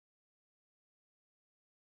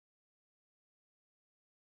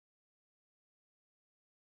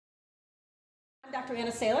Dr.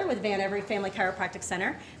 Anna Saylor with Van Every Family Chiropractic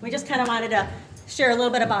Center. We just kind of wanted to share a little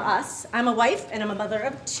bit about us. I'm a wife and I'm a mother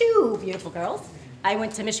of two beautiful girls. I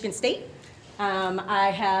went to Michigan State.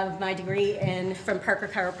 I have my degree from Parker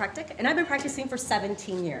Chiropractic, and I've been practicing for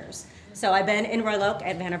 17 years. So I've been in Royal Oak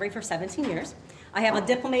at Van Every for 17 years. I have a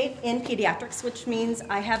diplomate in pediatrics, which means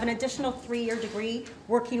I have an additional 3-year degree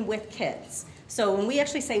working with kids. So when we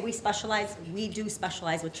actually say we specialize, we do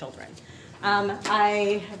specialize with children.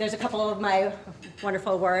 There's a couple of my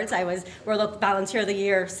wonderful awards. I was Royal Oak Volunteer of the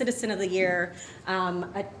Year, Citizen of the Year,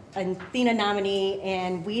 Athena nominee,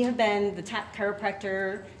 and we have been the top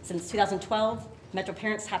chiropractor since 2012, Metro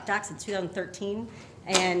Parents Top Doc since 2013,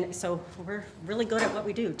 and so we're really good at what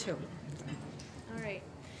we do too. All right.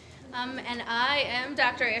 And I am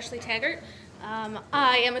Dr. Ashley Taggart.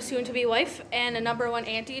 I am a soon-to-be wife and a #1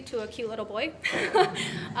 auntie to a cute little boy.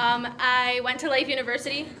 I went to Life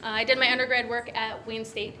University. I did my undergrad work at Wayne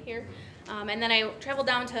State here, and then I traveled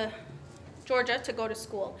down to Georgia to go to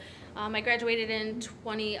school. I graduated in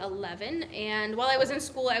 2011, and while I was in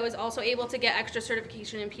school, I was also able to get extra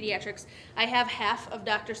certification in pediatrics. I have half of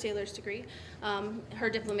Dr. Saylor's degree,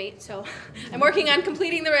 her diplomate, so I'm working on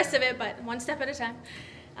completing the rest of it, but one step at a time.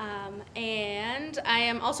 And I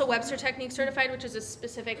am also Webster Technique certified, which is a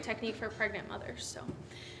specific technique for pregnant mothers. So,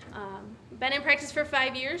 been in practice for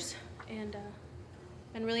 5 years, and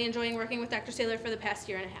been really enjoying working with Dr. Saylor for the past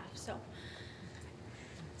 1.5 years.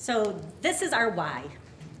 So this is our why.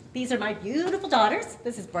 These are my beautiful daughters.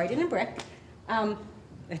 This is Bryden and Brick. I'll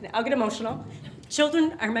get emotional.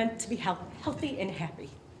 Children are meant to be healthy and happy.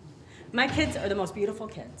 My kids are the most beautiful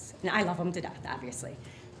kids, and I love them to death, obviously.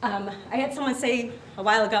 I had someone say a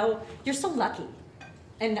while ago, "You're so lucky."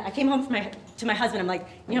 And I came home to my husband, I'm like,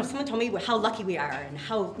 someone told me how lucky we are and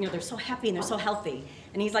how they're so happy and they're so healthy.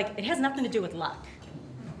 And he's like, it has nothing to do with luck.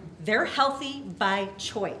 They're healthy by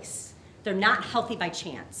choice. They're not healthy by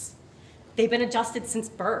chance. They've been adjusted since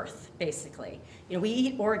birth, basically. We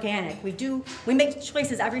eat organic. We make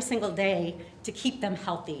choices every single day to keep them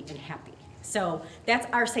healthy and happy. So that's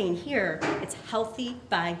our saying here, it's healthy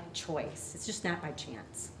by choice. It's just not by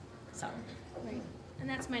chance. So. Right. And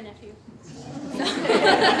that's my nephew.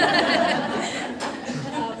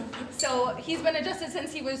 So he's been adjusted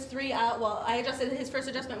since he was 3 hours. Well, I adjusted his first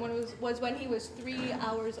adjustment was when he was 3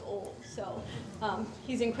 hours old. So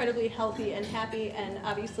he's incredibly healthy and happy, and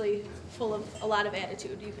obviously full of a lot of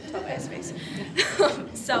attitude. You can tell by his face.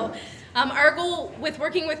 So our goal with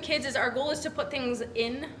working with kids is to put things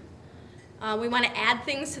in. We want to add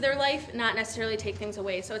things to their life, not necessarily take things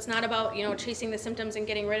away. So it's not about chasing the symptoms and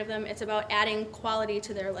getting rid of them. It's about adding quality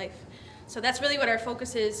to their life. So that's really what our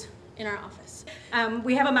focus is in our office.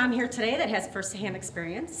 We have a mom here today that has first-hand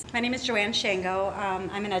experience. My name is Joanne Shango.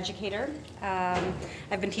 I'm an educator.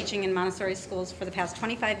 I've been teaching in Montessori schools for the past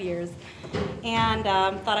 25 years, and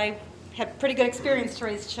thought I had pretty good experience to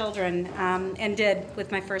raise children, and did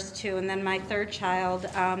with my first two. And then my third child,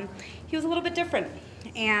 he was a little bit different.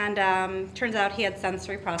 And turns out he had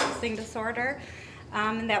sensory processing disorder,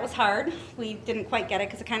 and that was hard. We didn't quite get it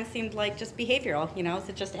because it kind of seemed like just behavioral,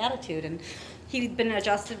 it's just attitude. And he'd been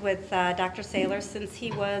adjusted with Dr. Saylor since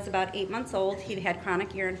he was about 8 months old. He'd had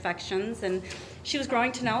chronic ear infections, and she was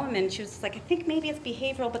growing to know him, and she was like, I think maybe it's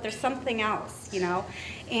behavioral, but there's something else,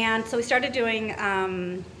 And so we started doing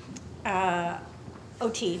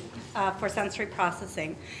OT for sensory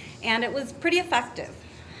processing, and it was pretty effective.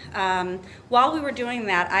 While we were doing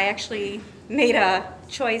that, I actually made a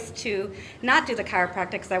choice to not do the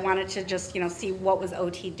chiropractic because I wanted to just, see what was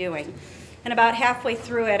OT doing. And about halfway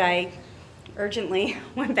through it, I urgently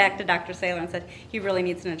went back to Dr. Saylor and said, he really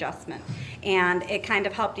needs an adjustment. And it kind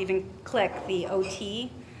of helped even click the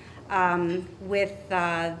OT with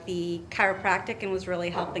the chiropractic, and was really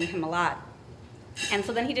helping him a lot. And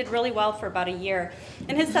so then he did really well for about a year.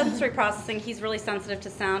 In his sensory processing, he's really sensitive to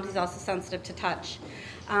sound. He's also sensitive to touch.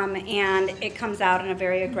 And it comes out in a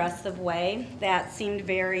very aggressive way that seemed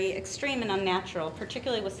very extreme and unnatural,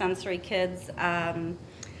 particularly with sensory kids.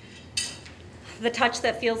 The touch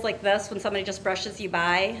that feels like this when somebody just brushes you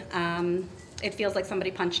by, it feels like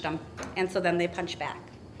somebody punched them, and so then they punch back.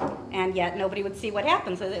 And yet nobody would see what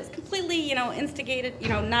happens. So it was completely, instigated,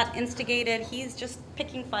 not instigated. He's just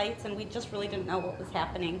picking fights, and we just really didn't know what was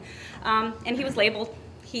happening. And he was labeled.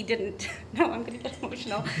 He didn't, no, I'm going to get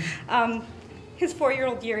emotional. His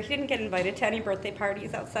 4-year-old year, he didn't get invited to any birthday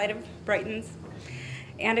parties outside of Brighton's.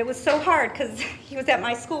 And it was so hard because he was at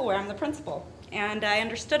my school where I'm the principal, and I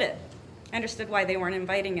understood it. I understood why they weren't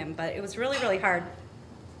inviting him, but it was really, really hard.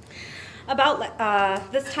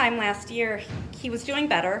 About this time last year, he was doing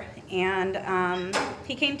better, and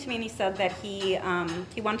he came to me and he said that he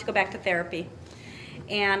wanted to go back to therapy.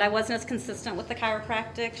 And I wasn't as consistent with the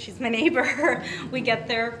chiropractic. She's my neighbor. We get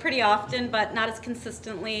there pretty often, but not as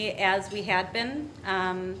consistently as we had been.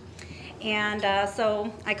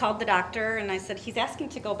 So I called the doctor and I said, he's asking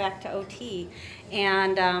to go back to OT.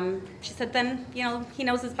 And she said, then, you know, he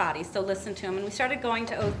knows his body, so listen to him. And we started going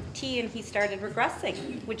to OT and he started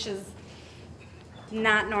regressing, which is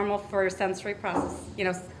not normal for sensory process, you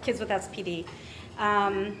know, kids with SPD.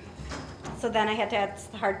 So then I had to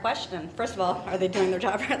ask the hard question. First of all, are they doing their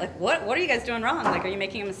job right? Like, what are you guys doing wrong? Like, are you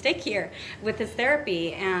making a mistake here with his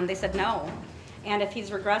therapy? And they said no. And if he's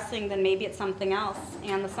regressing, then maybe it's something else.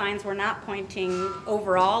 And the signs were not pointing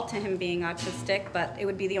overall to him being autistic, but it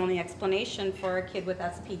would be the only explanation for a kid with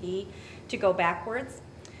SPD to go backwards.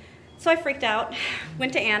 So I freaked out,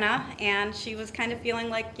 went to Anna, and she was kind of feeling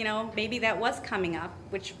like, you know, maybe that was coming up,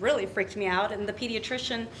 which really freaked me out. And the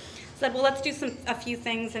pediatrician said, well, let's do a few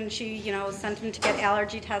things. And she, you know, sent him to get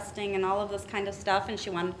allergy testing and all of this kind of stuff. And she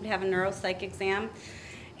wanted to have a neuropsych exam.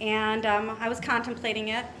 And I was contemplating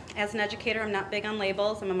it. As an educator, I'm not big on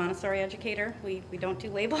labels. I'm a Montessori educator. We don't do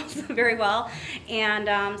labels very well. And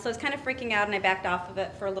so I was kind of freaking out, and I backed off of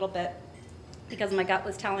it for a little bit because my gut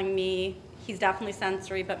was telling me he's definitely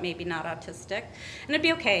sensory, but maybe not autistic. And it'd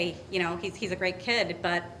be okay, you know, he's a great kid,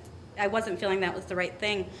 but I wasn't feeling that was the right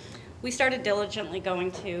thing. We started diligently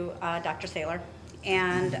going to Dr. Saylor,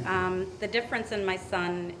 and the difference in my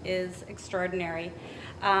son is extraordinary.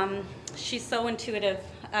 She's so intuitive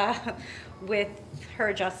with her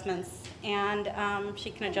adjustments, and she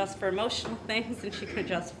can adjust for emotional things, and she can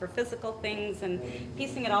adjust for physical things, and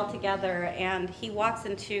piecing it all together. And he walks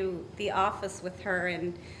into the office with her,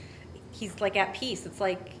 and he's like at peace. It's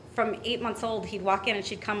like from 8 months old, he'd walk in and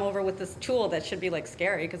she'd come over with this tool that should be like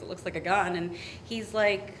scary because it looks like a gun, and he's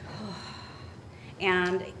like, oh,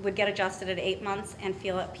 and would get adjusted at 8 months and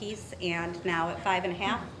feel at peace, and now at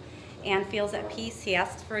 5.5 and feels at peace. He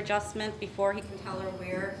asks for adjustment before he can tell her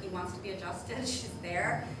where he wants to be adjusted. She's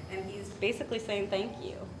there, and he's basically saying thank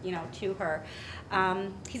you, you know, to her.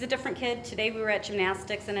 He's a different kid. Today we were at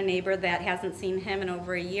gymnastics, and a neighbor that hasn't seen him in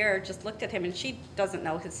over a year just looked at him, and she doesn't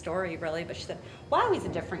know his story really, but she said, wow, he's a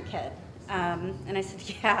different kid. And I said,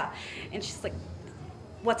 yeah. And she's like,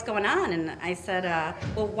 what's going on? And I said,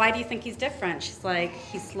 well, why do you think he's different? She's like,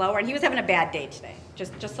 he's slower. And he was having a bad day today,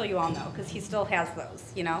 just so you all know, because he still has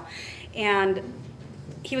those, you know. And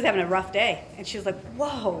he was having a rough day. And she was like,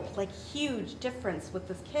 whoa, like huge difference with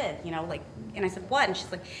this kid, you know, like, and I said, what? And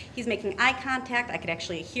she's like, he's making eye contact. I could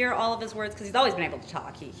actually hear all of his words, because he's always been able to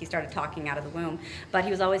talk. He started talking out of the womb, but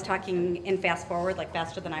he was always talking in fast forward, like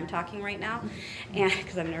faster than I'm talking right now, and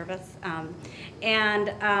because I'm nervous.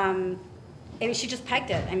 And she just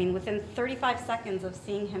pegged it. I mean, within 35 seconds of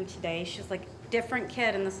seeing him today, she was like, different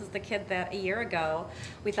kid, and this is the kid that a year ago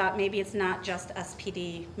we thought maybe it's not just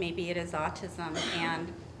SPD, maybe it is autism,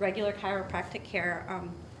 and regular chiropractic care.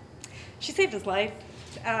 She saved his life.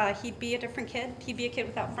 He'd be a different kid. He'd be a kid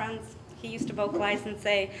without friends. He used to vocalize and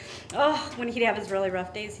say, oh, when he'd have his really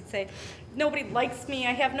rough days, he'd say, nobody likes me,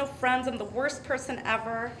 I have no friends, I'm the worst person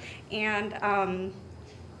ever. And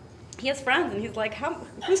he has friends, and he's like,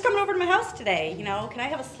 who's coming over to my house today? You know, can I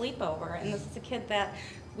have a sleepover? And this is a kid that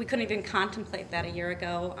we couldn't even contemplate that a year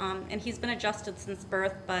ago. And he's been adjusted since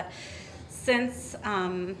birth, but since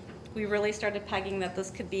we really started pegging that this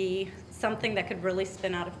could be something that could really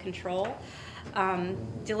spin out of control,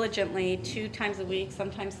 diligently 2 times a week,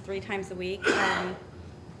 sometimes 3 times a week,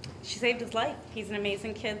 she saved his life. He's an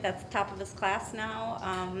amazing kid that's top of his class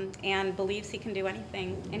now, and believes he can do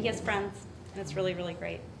anything. And he has friends, and it's really, really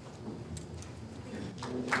great.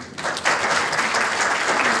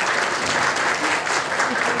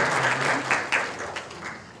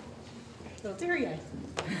 Little teary-eyed.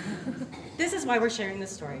 This is why we're sharing this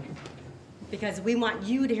story, because we want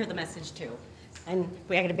you to hear the message too. And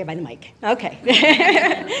we are going to be by the mic. Okay.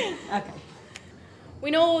 Okay. We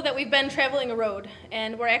know that we've been traveling a road,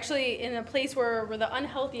 and we're actually in a place where we're the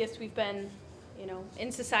unhealthiest we've been, you know,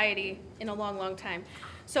 in society in a long, long time.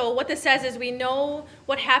 So what this says is we know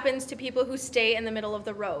what happens to people who stay in the middle of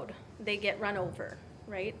the road. They get run over,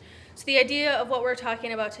 right? So the idea of what we're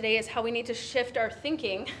talking about today is how we need to shift our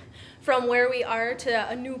thinking from where we are to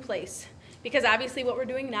a new place, because obviously what we're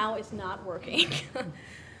doing now is not working.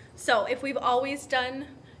 So if we always do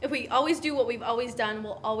what we've always done,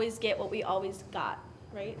 we'll always get what we always got,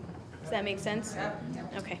 right? Does that make sense?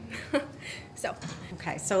 Okay.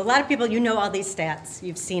 Okay, so a lot of people, you know all these stats.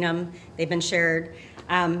 You've seen them. They've been shared.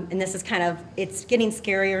 And this is kind of, it's getting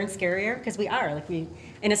scarier and scarier, because we are. Like,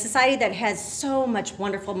 in a society that has so much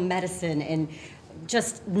wonderful medicine and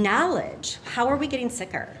just knowledge, how are we getting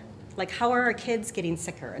sicker? Like, how are our kids getting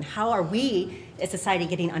sicker? And how are we as society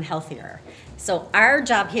getting unhealthier? So our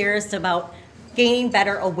job here is about gaining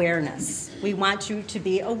better awareness. We want you to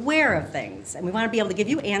be aware of things, and we want to be able to give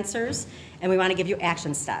you answers, and we want to give you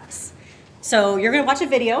action steps. So you're going to watch a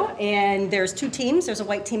video, and there's 2 teams. There's a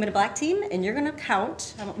white team and a black team, and you're going to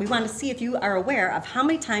count. We want to see if you are aware of how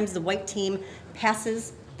many times the white team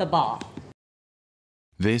passes the ball.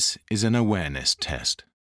 This is an awareness test.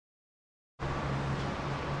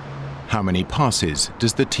 How many passes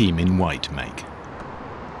does the team in white make?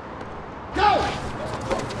 Go!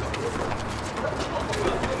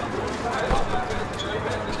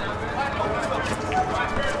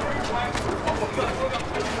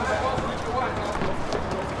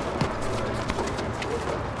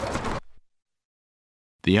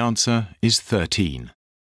 The answer is 13.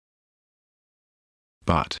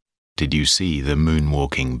 But did you see the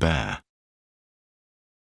moonwalking bear?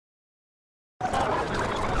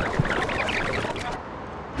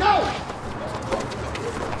 Go!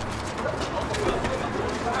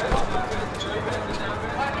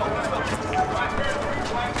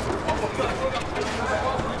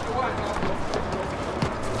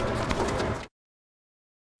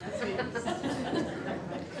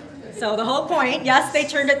 So the whole point, yes, they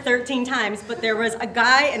turned it 13 times, but there was a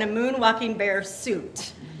guy in a moonwalking bear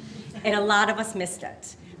suit. And a lot of us missed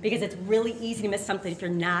it because it's really easy to miss something if you're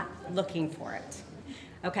not looking for it.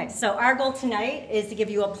 Okay, so our goal tonight is to give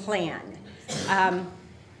you a plan.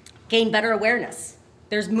 Gain better awareness.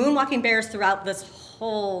 There's moonwalking bears throughout this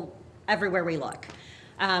whole, everywhere we look.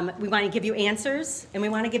 We want to give you answers, and we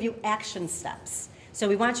want to give you action steps. So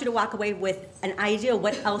we want you to walk away with an idea of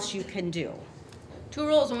what else you can do. 2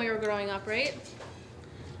 rules when we were growing up, right?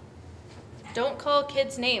 Don't call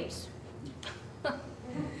kids names.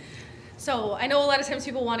 So I know a lot of times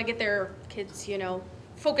people want to get their kids, you know,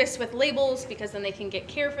 focused with labels because then they can get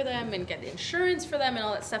care for them and get insurance for them and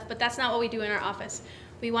all that stuff, but that's not what we do in our office.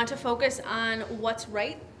 We want to focus on what's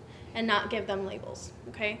right and not give them labels,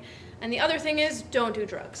 okay? And the other thing is, don't do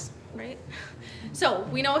drugs, right? So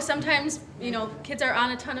we know sometimes, you know, kids are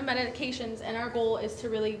on a ton of medications, and our goal is to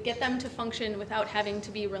really get them to function without having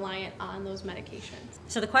to be reliant on those medications.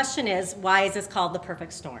 So the question is, why is this called the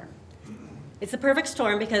perfect storm? It's the perfect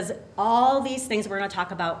storm because all these things we're going to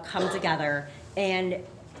talk about come together, and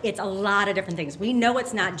it's a lot of different things. We know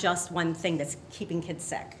it's not just one thing that's keeping kids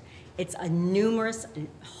sick. It's a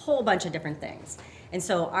whole bunch of different things. And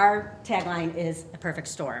so our tagline is the perfect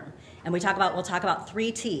storm. And we'll talk about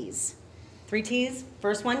 3 T's. 3 T's,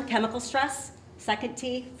 first one, chemical stress. Second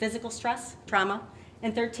T, physical stress, trauma.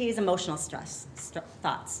 And third T is emotional stress,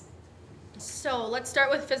 thoughts. So let's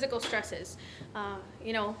start with physical stresses.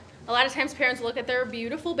 You know, a lot of times parents look at their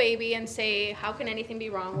beautiful baby and say, how can anything be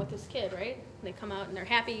wrong with this kid, right? They come out and they're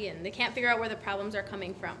happy and they can't figure out where the problems are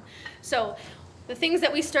coming from. So the things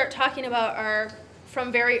that we start talking about are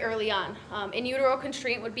from very early on. In utero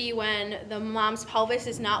constraint would be when the mom's pelvis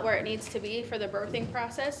is not where it needs to be for the birthing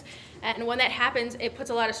process. And when that happens, it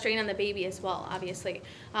puts a lot of strain on the baby as well, obviously.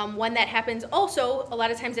 When that happens also, a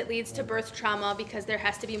lot of times it leads to birth trauma because there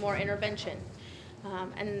has to be more intervention.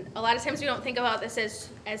 And a lot of times we don't think about this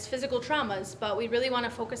as physical traumas, but we really want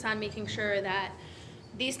to focus on making sure that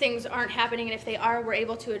these things aren't happening, and if they are, we're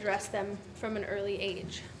able to address them from an early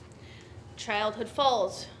age. Childhood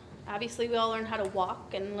falls. Obviously, we all learn how to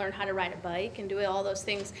walk and learn how to ride a bike and do all those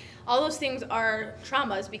things. All those things are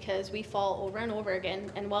traumas because we fall over and over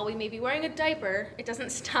again. And while we may be wearing a diaper, it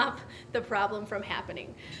doesn't stop the problem from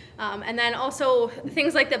happening. And then also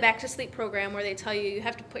things like the Back to Sleep program where they tell you you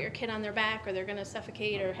have to put your kid on their back or they're going to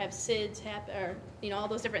suffocate or have SIDS happen, or you know, all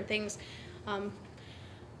those different things.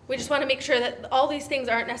 We just want to make sure that all these things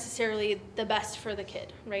aren't necessarily the best for the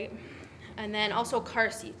kid, right? And then also car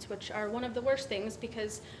seats, which are one of the worst things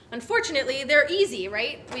because unfortunately they're easy,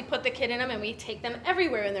 right? We put the kid in them and we take them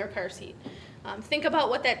everywhere in their car seat. Think about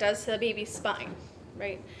what that does to the baby's spine,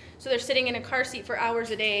 right? So they're sitting in a car seat for hours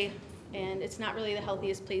a day and it's not really the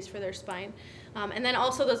healthiest place for their spine. And then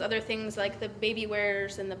also those other things like the baby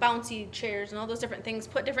wearers and the bouncy chairs and all those different things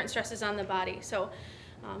put different stresses on the body. So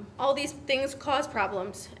all these things cause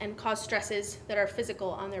problems and cause stresses that are physical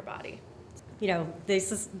on their body. You know,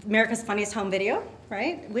 this is America's Funniest Home Video,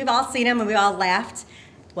 right? We've all seen them and we all laughed.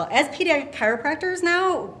 Well, as pediatric chiropractors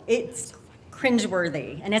now, it's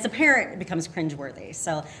cringeworthy. And as a parent, it becomes cringeworthy.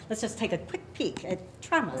 So let's just take a quick peek at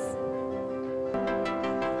traumas.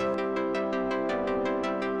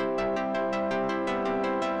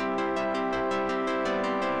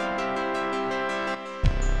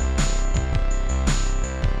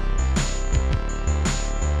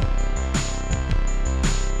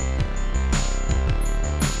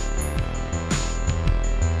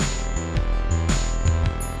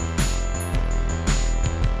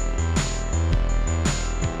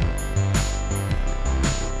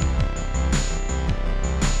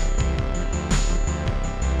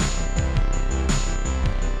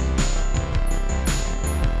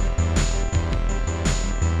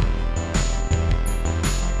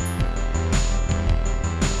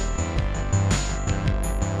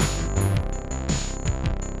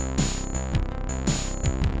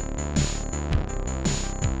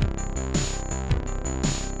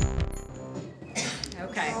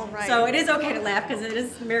 So it is okay to laugh because it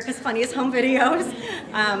is America's Funniest Home Videos.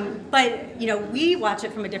 But you know, we watch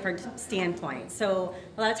it from a different standpoint. So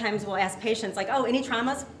a lot of times we'll ask patients like, oh, any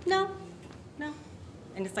traumas? No, no.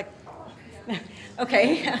 And it's like,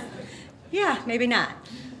 okay, yeah, maybe not.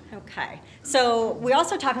 Okay. So we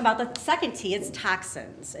also talk about the second T, it's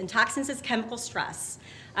toxins. And toxins is chemical stress.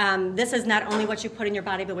 This is not only what you put in your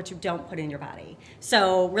body, but what you don't put in your body.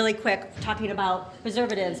 So really quick, talking about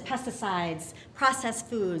preservatives, pesticides, processed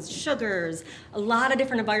foods, sugars, a lot of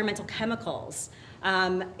different environmental chemicals,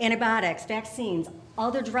 antibiotics, vaccines,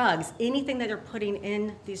 other drugs, anything that they're putting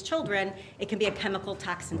in these children, it can be a chemical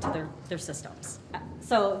toxin to their systems.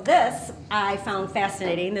 So this I found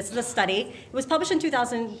fascinating. This is a study. It was published in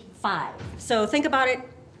 2005. So think about it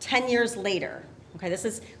 10 years later. Okay,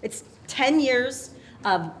 it's 10 years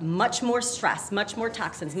of much more stress, much more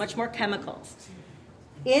toxins, much more chemicals.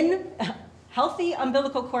 In healthy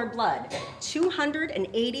umbilical cord blood,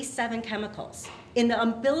 287 chemicals in the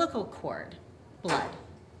umbilical cord blood.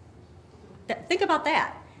 Think about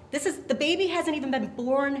that. The baby hasn't even been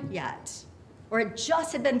born yet, or it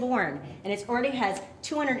just had been born, and it already has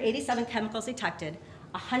 287 chemicals detected,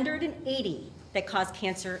 180 that cause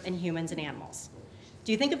cancer in humans and animals.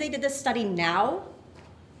 Do you think if they did this study now,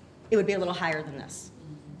 it would be a little higher than this?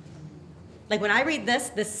 Like when I read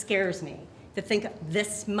this scares me to think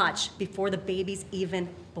this much before the baby's even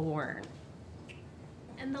born.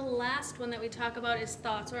 And the last one that we talk about is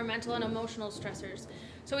thoughts, or mental and emotional stressors.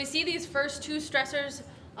 So we see these first two stressors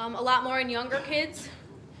a lot more in younger kids,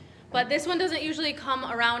 but this one doesn't usually come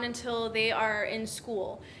around until they are in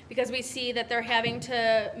school, because we see that they're having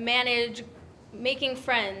to manage making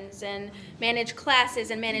friends and manage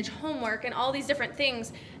classes and manage homework and all these different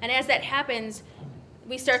things. And as that happens,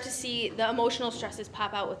 we start to see the emotional stresses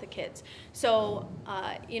pop out with the kids. So,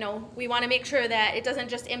 you know, we want to make sure that it doesn't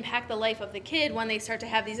just impact the life of the kid when they start to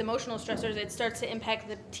have these emotional stressors. It starts to impact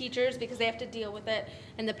the teachers because they have to deal with it,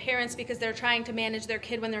 and the parents because they're trying to manage their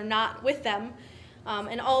kid when they're not with them.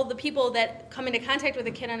 And all the people that come into contact with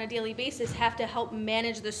the kid on a daily basis have to help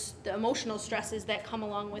manage the emotional stresses that come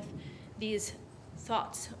along with these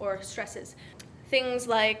thoughts or stresses. Things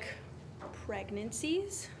like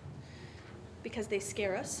pregnancies, because they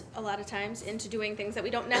scare us a lot of times into doing things that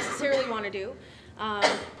we don't necessarily want to do.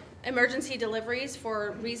 Emergency deliveries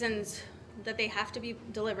for reasons that they have to be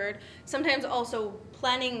delivered. Sometimes also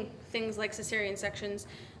planning things like cesarean sections.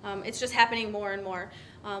 It's just happening more and more.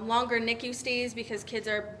 Longer NICU stays because kids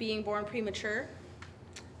are being born premature.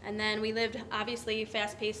 And then we lived, obviously,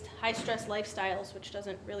 fast-paced, high-stress lifestyles, which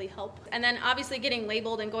doesn't really help. And then obviously getting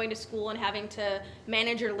labeled and going to school and having to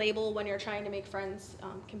manage your label when you're trying to make friends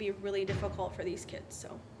can be really difficult for these kids.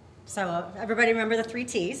 So everybody remember the 3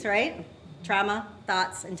 T's, right? Trauma,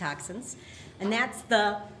 thoughts, and toxins. And that's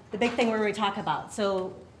the big thing where we talk about.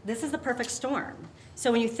 So this is the perfect storm.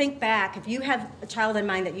 So when you think back, if you have a child in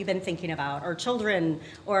mind that you've been thinking about, or children,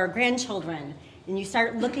 or grandchildren, and you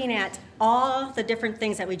start looking at all the different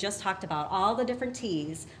things that we just talked about, all the different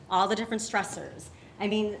T's, all the different stressors. I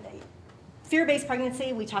mean, fear-based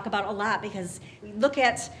pregnancy we talk about a lot because we look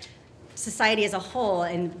at society as a whole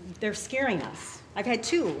and they're scaring us. I've had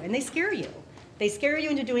 2, and they scare you. They scare you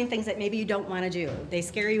into doing things that maybe you don't want to do. They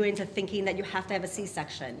scare you into thinking that you have to have a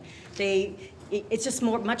C-section. It's just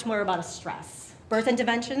much more about a stress. Birth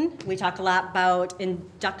intervention, we talk a lot about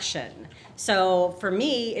induction. So for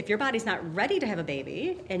me, if your body's not ready to have a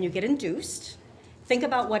baby and you get induced, think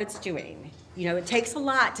about what it's doing. You know, it takes a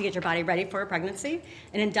lot to get your body ready for a pregnancy.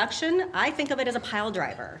 And induction, I think of it as a pile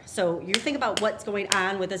driver. So you think about what's going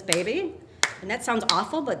on with this baby, and that sounds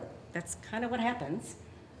awful, but that's kind of what happens.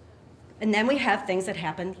 And then we have things that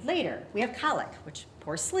happen later. We have colic, which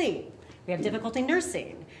poor sleep. We have difficulty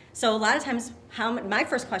nursing. So a lot of times, my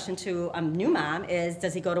first question to a new mom is,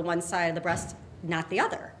 does he go to one side of the breast, not the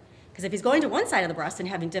other? Because if he's going to one side of the breast and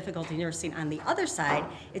having difficulty nursing on the other side,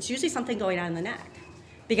 it's usually something going on in the neck.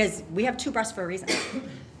 Because we have 2 breasts for a reason.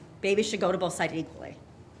 Babies should go to both sides equally.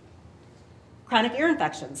 Chronic ear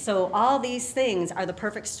infections. So all these things are the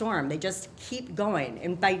perfect storm. They just keep going.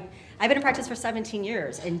 And I've been in practice for 17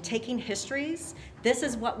 years, and taking histories, this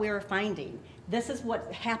is what we're finding. This is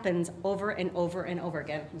what happens over and over and over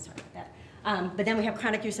again. I'm sorry about that. But then we have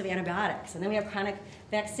chronic use of antibiotics, and then we have chronic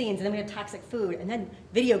vaccines, and then we have toxic food, and then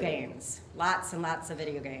video games. Lots and lots of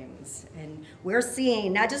video games. And we're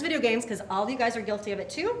seeing, not just video games, because all of you guys are guilty of it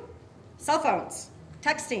too, cell phones,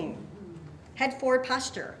 texting, head forward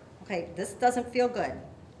posture. Okay, this doesn't feel good,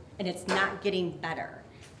 and it's not getting better.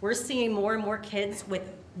 We're seeing more and more kids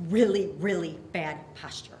with really, really bad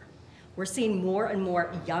posture. We're seeing more and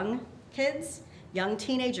more young kids, young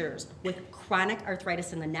teenagers with chronic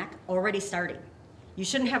arthritis in the neck already starting. You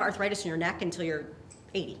shouldn't have arthritis in your neck until you're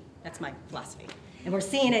 80. That's my philosophy. And we're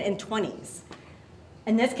seeing it in 20s.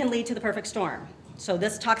 And this can lead to the perfect storm. So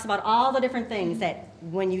this talks about all the different things that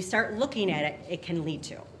when you start looking at it, it can lead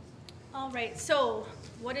to. All right, so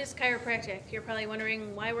what is chiropractic? You're probably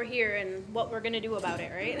wondering why we're here and what we're going to do about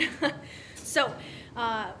it, right? So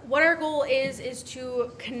what our goal is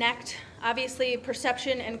to connect, obviously,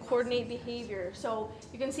 perception and coordinate behavior. So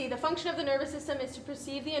you can see the function of the nervous system is to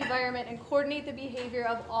perceive the environment and coordinate the behavior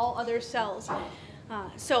of all other cells.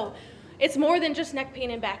 So it's more than just neck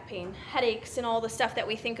pain and back pain, headaches, and all the stuff that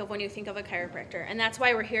we think of when you think of a chiropractor. And that's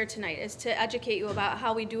why we're here tonight, is to educate you about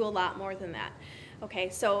how we do a lot more than that. Okay,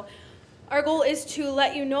 so our goal is to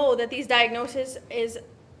let you know that these diagnoses is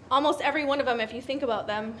almost every one of them, if you think about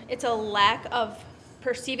them, it's a lack of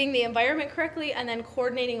perceiving the environment correctly and then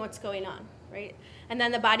coordinating what's going on, right? And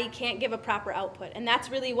then the body can't give a proper output. And that's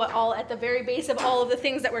really what at the very base of all of the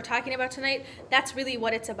things that we're talking about tonight, that's really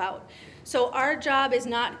what it's about. So our job is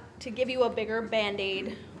not to give you a bigger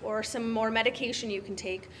Band-Aid or some more medication you can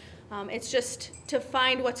take. It's just to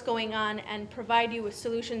find what's going on and provide you with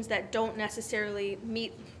solutions that don't necessarily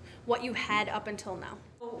meet what you had up until now.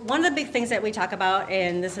 One of the big things that we talk about,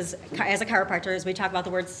 and this is as a chiropractor, is we talk about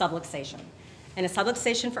the word subluxation. And a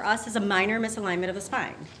subluxation for us is a minor misalignment of the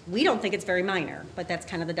spine. We don't think it's very minor, but that's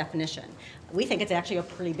kind of the definition. We think it's actually a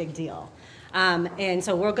pretty big deal. And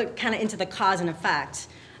so we're kind of into the cause and effect.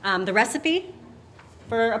 The recipe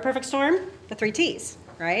for a perfect storm, the 3 T's,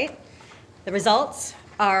 right? The results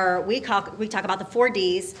are, we talk about the 4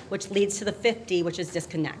 Ds, which leads to the 5th D, which is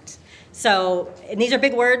disconnect. So, and these are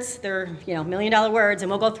big words, they're million-dollar words,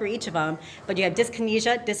 and we'll go through each of them, but you have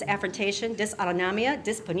dyskinesia, disafferentation, dysautonomia,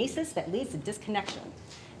 dysponesis, that leads to disconnection.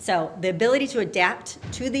 So the ability to adapt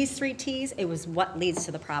to these 3 T's, it was what leads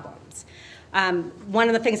to the problems. One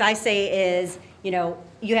of the things I say is,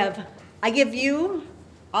 I give you,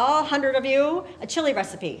 all 100 of you, a chili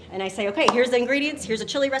recipe, and I say, okay, here's the ingredients, here's a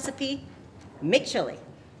chili recipe, make chili.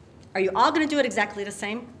 Are you all gonna do it exactly the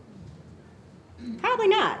same? Probably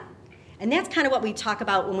not. And that's kind of what we talk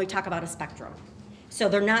about when we talk about a spectrum. So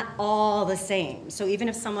they're not all the same. So even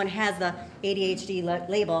if someone has the ADHD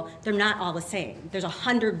label, they're not all the same. There's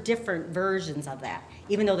 100 different versions of that,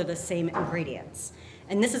 even though they're the same ingredients.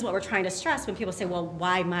 And this is what we're trying to stress when people say, well,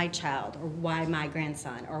 why my child, or why my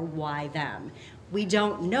grandson, or why them? We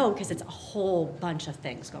don't know because it's a whole bunch of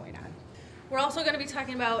things going on. We're also going to be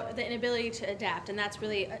talking about the inability to adapt, and that's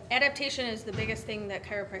really, adaptation is the biggest thing that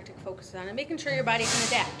chiropractic focuses on, and making sure your body can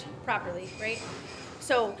adapt properly, right?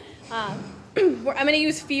 So I'm going to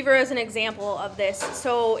use fever as an example of this.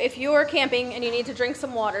 So if you're camping and you need to drink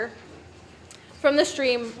some water from the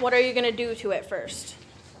stream, what are you going to do to it first?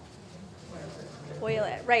 Boil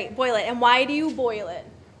it, right, boil it. And why do you boil it?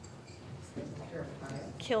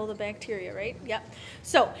 Kill the bacteria, right? Yep.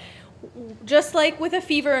 So just like with a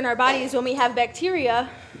fever in our bodies, when we have bacteria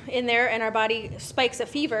in there and our body spikes a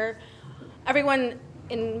fever, everyone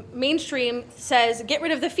in mainstream says, get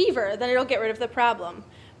rid of the fever, then it'll get rid of the problem.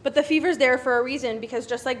 But the fever's there for a reason, because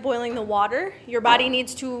just like boiling the water, your body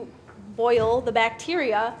needs to boil the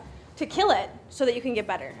bacteria to kill it so that you can get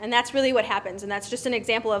better. And that's really what happens, and that's just an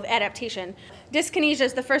example of adaptation. Dyskinesia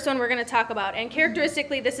is the first one we're going to talk about, and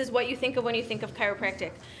characteristically, this is what you think of when you think of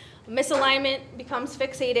chiropractic. Misalignment becomes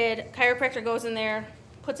fixated, chiropractor goes in there,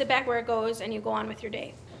 puts it back where it goes, and you go on with your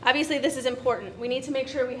day. Obviously, this is important. We need to make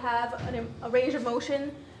sure we have a range of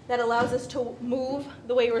motion that allows us to move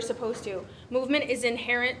the way we're supposed to. Movement is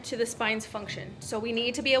inherent to the spine's function. So we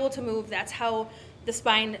need to be able to move. That's how the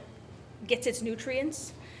spine gets its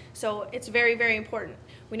nutrients. So it's very, very important.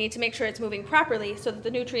 We need to make sure it's moving properly so that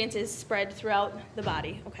the nutrients is spread throughout the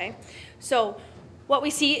body, okay? So what we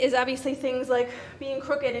see is obviously things like being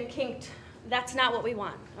crooked and kinked. That's not what we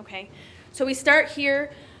want, okay? So we start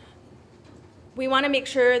here. We want to make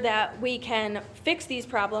sure that we can fix these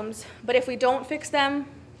problems, but if we don't fix them,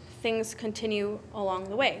 things continue along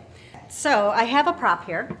the way. So I have a prop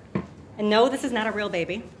here, and no, this is not a real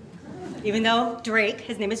baby, even though Drake,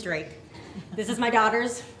 his name is Drake. This is my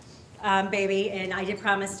daughter's baby, and I did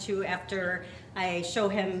promise to, after I show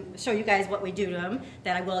you guys what we do to him,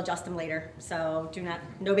 that I will adjust him later. So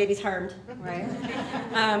no baby's harmed,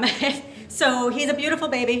 right? So he's a beautiful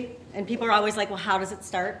baby, and people are always like, well, how does it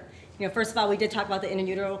start? First of all, we did talk about the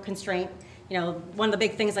intrauterine constraint. One of the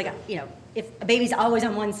big things, like, if a baby's always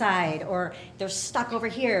on one side or they're stuck over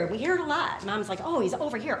here, we hear it a lot. Mom's like, oh, he's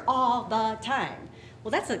over here all the time. Well,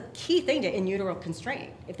 that's a key thing to intrauterine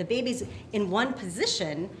constraint. If the baby's in one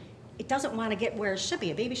position, it doesn't want to get where it should be.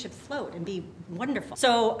 A baby should float and be wonderful.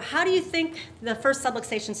 So how do you think the first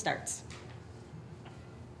subluxation starts?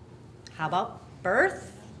 How about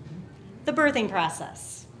birth? the birthing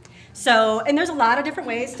process. So, and there's a lot of different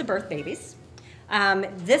ways to birth babies.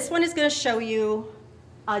 This one is going to show you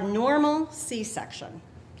a normal C-section.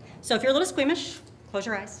 So if you're a little squeamish, close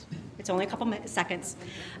your eyes. It's only a couple seconds.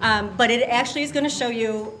 But it actually is going to show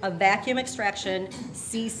you a vacuum extraction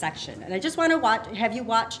C-section. And I just want to have you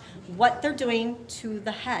watch what they're doing to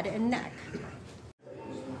the head and neck.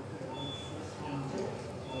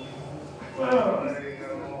 Well, there you go.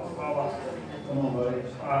 Come on, buddy.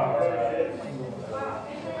 All right.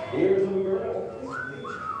 Here's the girl.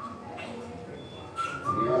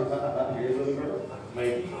 Here's the girl. Make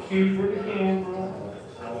it cute for the camera.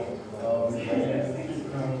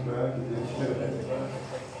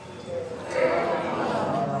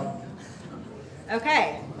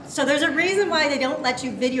 Okay, so there's a reason why they don't let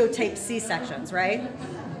you videotape C-sections, right?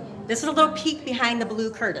 This is a little peek behind the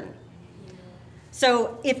blue curtain.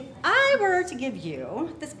 So if I were to give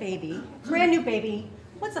you this baby, brand new baby,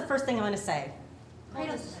 what's the first thing I'm going to say?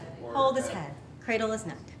 Hold his head, cradle his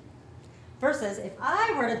neck. Versus if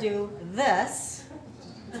I were to do this,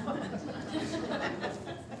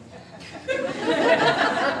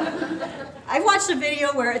 I've watched a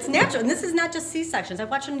video where it's natural, and this is not just C-sections. I've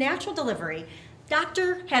watched a natural delivery.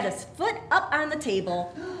 Doctor had his foot up on the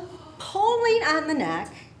table, pulling on the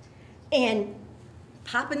neck, and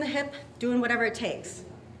popping the hip, doing whatever it takes.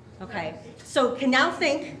 Okay, so can now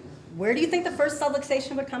think, where do you think the first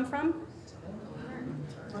subluxation would come from?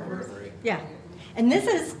 Yeah, and this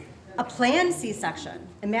is a planned C-section.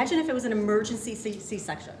 Imagine if it was an emergency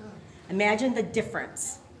C-section. Imagine the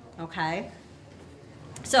difference, okay?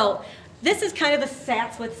 So this is kind of the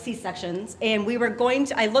stats with C-sections, and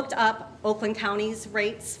I looked up Oakland County's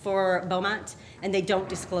rates for Beaumont, and they don't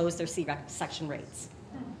disclose their C-section rates.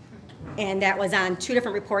 And that was on 2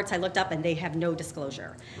 different reports I looked up, and they have no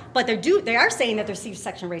disclosure. But they are saying that their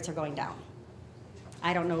C-section rates are going down.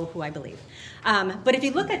 I don't know who I believe. But if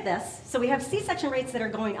you look at this, so we have C-section rates that are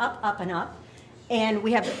going up, up, and up, and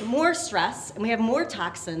we have more stress, and we have more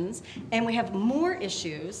toxins, and we have more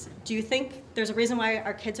issues. Do you think there's a reason why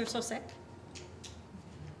our kids are so sick?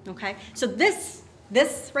 Okay, so this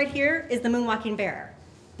right here is the moonwalking bear.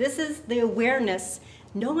 This is the awareness.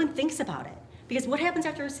 No one thinks about it. Because what happens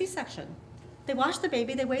after a C-section? They wash the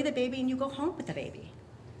baby, they weigh the baby, and you go home with the baby.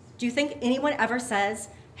 Do you think anyone ever says,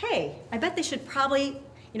 hey, I bet they should probably,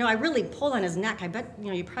 I really pulled on his neck. I bet,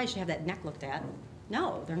 you probably should have that neck looked at.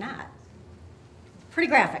 No, they're not. Pretty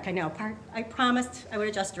graphic, I know. I promised I would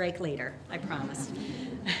adjust Drake later. I promised.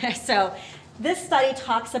 So this study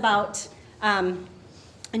talks about, and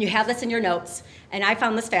you have this in your notes, and I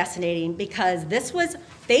found this fascinating because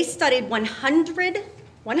they studied 100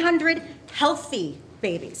 healthy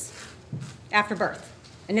babies after birth.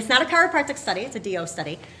 And it's not a chiropractic study, it's a DO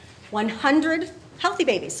study. 100 healthy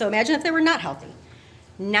babies. So imagine if they were not healthy.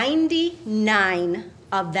 99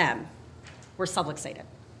 of them were subluxated.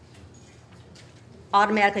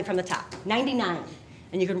 Automatically from the top. 99.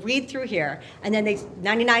 And you can read through here. And then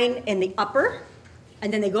 99 in the upper,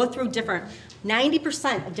 and then they go through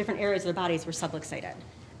 90% of different areas of their bodies were subluxated.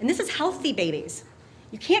 And this is healthy babies.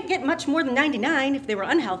 You can't get much more than 99 if they were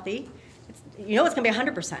unhealthy. It's going to be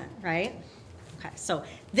 100%, right? Okay, so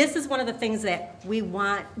this is one of the things that we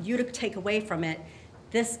want you to take away from it.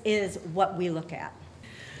 This is what we look at.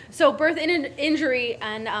 So birth injury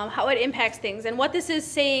and how it impacts things. And what this is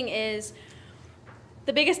saying is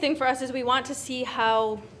the biggest thing for us is we want to see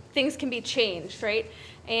how things can be changed, right?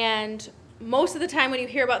 And most of the time when you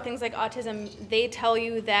hear about things like autism, they tell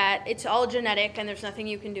you that it's all genetic and there's nothing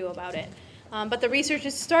you can do about it. But the research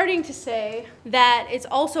is starting to say that it's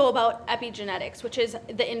also about epigenetics, which is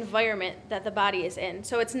the environment that the body is in.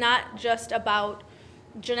 So it's not just about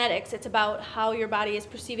genetics, it's about how your body is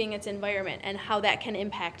perceiving its environment and how that can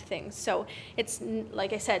impact things. So it's,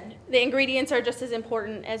 like I said, the ingredients are just as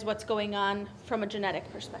important as what's going on from a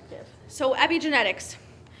genetic perspective. So epigenetics,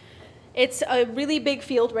 it's a really big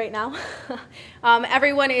field right now.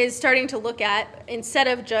 Everyone is starting to look at, instead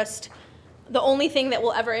of just the only thing that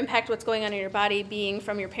will ever impact what's going on in your body being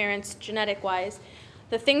from your parents genetic-wise,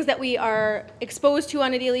 the things that we are exposed to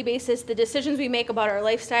on a daily basis, the decisions we make about our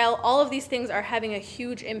lifestyle, all of these things are having a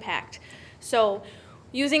huge impact. So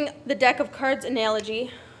using the deck of cards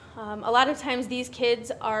analogy, a lot of times these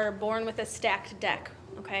kids are born with a stacked deck,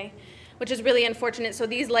 okay? Which is really unfortunate. So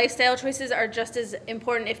these lifestyle choices are just as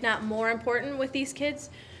important, if not more important, with these kids.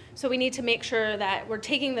 So we need to make sure that we're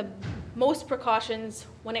taking the most precautions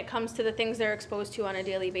when it comes to the things they're exposed to on a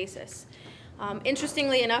daily basis.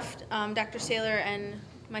 Interestingly enough, Dr. Saylor and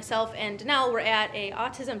myself and Danelle were at a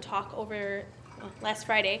autism talk over last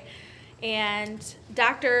Friday, and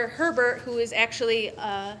Dr. Herbert, who is actually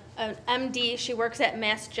an MD, she works at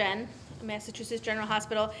Mass Gen, Massachusetts General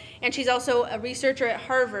Hospital, and she's also a researcher at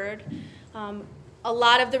Harvard. A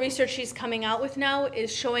lot of the research she's coming out with now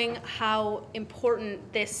is showing how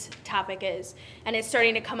important this topic is, and it's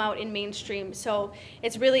starting to come out in mainstream. So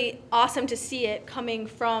it's really awesome to see it coming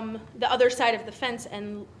from the other side of the fence,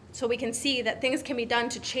 and so we can see that things can be done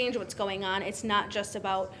to change what's going on. It's not just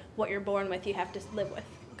about what you're born with, you have to live with,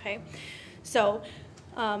 okay? So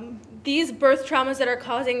these birth traumas that are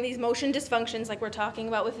causing these motion dysfunctions, like we're talking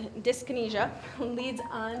about with dyskinesia, leads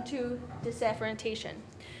on to disafferentation.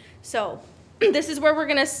 So this is where we're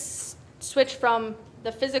going to switch from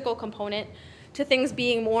the physical component to things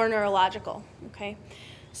being more neurological, okay?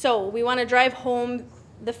 So we want to drive home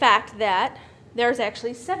the fact that there's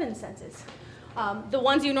actually 7 senses. The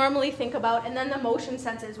ones you normally think about, and then the motion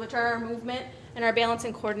senses, which are our movement and our balance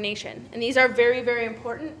and coordination. And these are very, very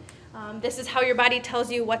important. This is how your body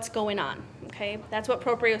tells you what's going on, okay? That's what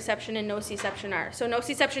proprioception and nociception are. So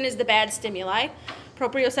nociception is the bad stimuli.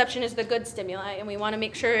 Proprioception is the good stimuli, and we want to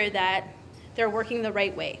make sure that they're working the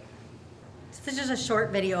right way. This is just a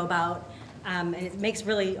short video about, and it makes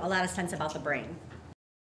really a lot of sense about the brain.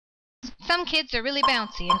 Some kids are really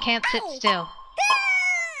bouncy and can't sit still.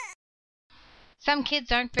 Some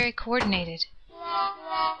kids aren't very coordinated.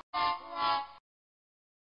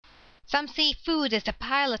 Some see food as a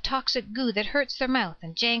pile of toxic goo that hurts their mouth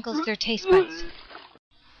and jangles their taste buds.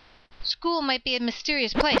 School might be a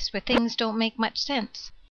mysterious place where things don't make much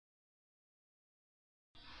sense.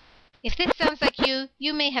 If this sounds like you,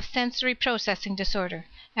 you may have sensory processing disorder,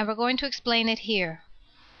 and we're going to explain it here.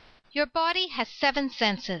 Your body has 7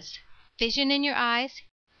 senses: vision in your eyes,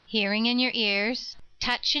 hearing in your ears,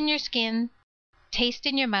 touch in your skin, taste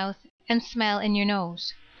in your mouth, and smell in your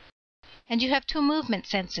nose. And you have 2 movement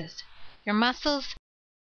senses: your muscles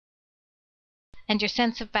and your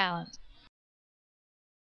sense of balance.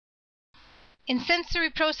 In sensory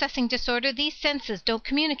processing disorder, these senses don't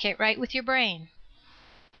communicate right with your brain.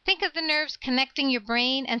 Think of the nerves connecting your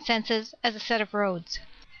brain and senses as a set of roads.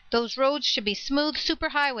 Those roads should be smooth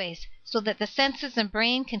superhighways so that the senses and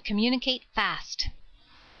brain can communicate fast.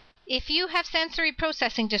 If you have sensory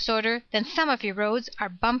processing disorder, then some of your roads are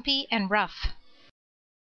bumpy and rough.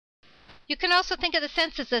 You can also think of the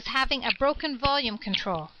senses as having a broken volume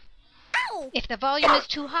control. If the volume is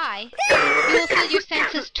too high, you will feel your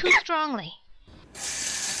senses too strongly.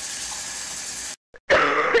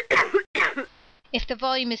 If the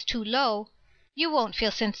volume is too low, you won't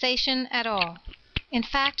feel sensation at all. In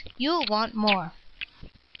fact, you'll want more.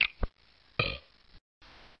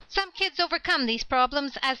 Some kids overcome these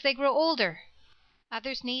problems as they grow older.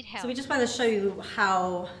 Others need help. So we just wanted to show you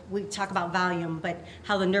how we talk about volume, but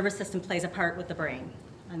how the nervous system plays a part with the brain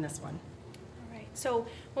on this one. All right, so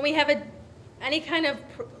when we have any kind of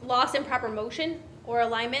loss in proper motion or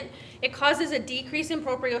alignment, it causes a decrease in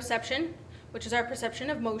proprioception, which is our perception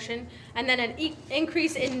of motion, and then an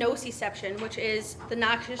increase in nociception, which is the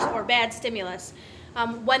noxious or bad stimulus.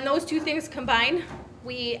 When those 2 things combine,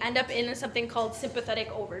 we end up in something called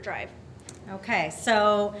sympathetic overdrive. Okay,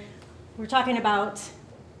 so we're talking about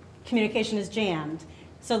communication is jammed.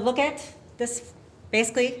 So look at this,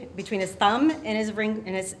 basically between his thumb and his ring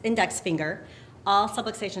and his index finger, all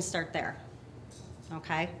subluxations start there.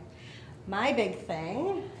 Okay? My big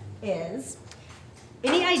thing is,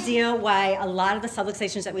 any idea why a lot of the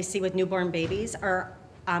subluxations that we see with newborn babies are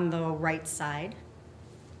on the right side?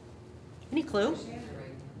 Any clue?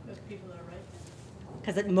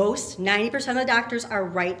 Because at most, 90% of the doctors are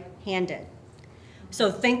right-handed. So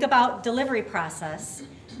think about delivery process.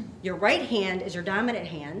 Your right hand is your dominant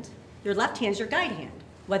hand. Your left hand is your guide hand,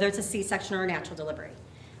 whether it's a C-section or a natural delivery.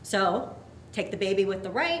 So take the baby with the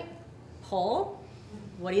right, pull.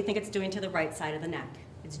 What do you think it's doing to the right side of the neck?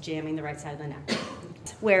 It's jamming the right side of the neck.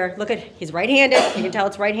 Where, look at, he's right-handed. You can tell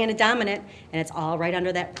it's right-handed dominant, and it's all right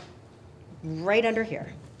under that, right under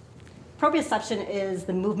here. Proprioception is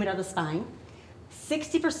the movement of the spine.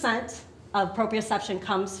 60% of proprioception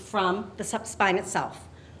comes from the spine itself.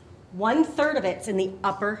 1/3 of it's in the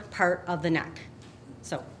upper part of the neck.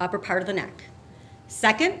 So upper part of the neck.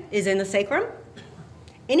 Second is in the sacrum.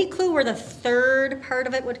 Any clue where the 3rd part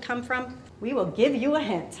of it would come from? We will give you a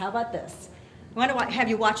hint. How about this? I want to have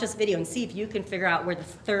you watch this video and see if you can figure out where the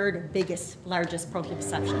 3rd biggest, largest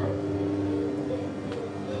proprioception.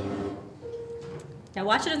 Now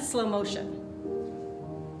watch it in slow motion.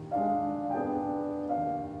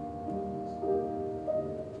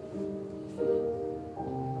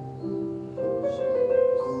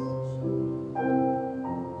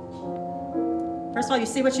 First of all, you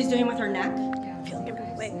see what she's doing with her neck? Yeah. Feeling every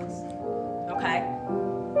way. Okay.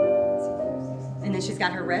 And then she's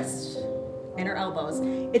got her wrists and her elbows.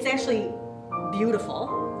 It's actually beautiful.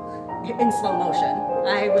 in slow motion.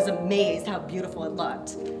 I was amazed how beautiful it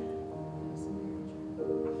looked.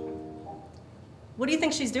 What do you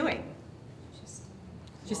think she's doing?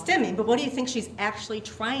 She's stimming, but what do you think she's actually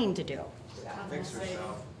trying to do? Fix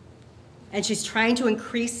herself. And she's trying to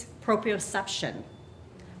increase proprioception.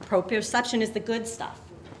 Proprioception is the good stuff.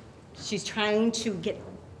 She's trying to get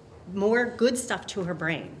more good stuff to her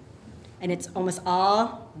brain. And it's almost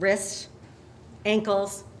all wrists,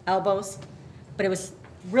 ankles, elbows. But it was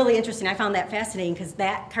really interesting. I found that fascinating because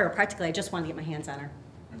that chiropractically, I just wanted to get my hands on her.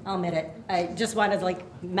 I'll admit it. I just wanted to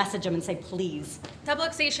like message them and say, please.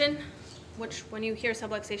 Subluxation, which when you hear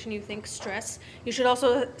subluxation, you think stress. You should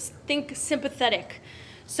also think sympathetic.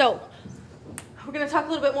 So we're going to talk a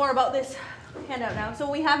little bit more about this handout now. So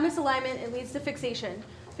when we have misalignment, it leads to fixation.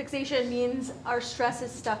 Fixation means our stress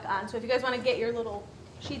is stuck on. So if you guys want to get your little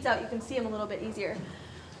sheets out, you can see them a little bit easier.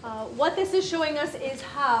 What this is showing us is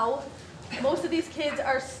how most of these kids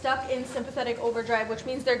are stuck in sympathetic overdrive, which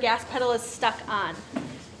means their gas pedal is stuck on.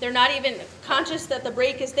 They're not even conscious that the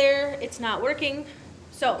brake is there, it's not working.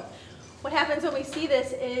 So what happens when we see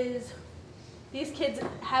this is these kids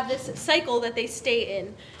have this cycle that they stay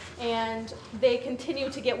in, and they continue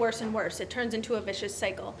to get worse and worse. It turns into a vicious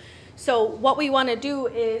cycle. So what we want to do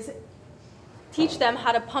is teach them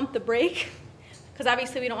how to pump the brake, because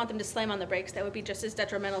obviously we don't want them to slam on the brakes. That would be just as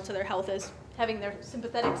detrimental to their health as having their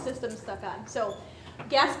sympathetic system stuck on. So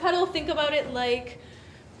gas pedal, think about it like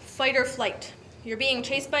fight or flight. You're being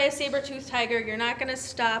chased by a saber-toothed tiger. You're not going to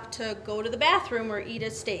stop to go to the bathroom or eat a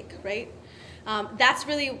steak, right? That's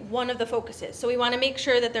really one of the focuses. So we want to make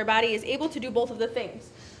sure that their body is able to do both of the things.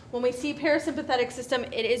 When we see parasympathetic system,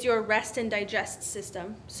 it is your rest and digest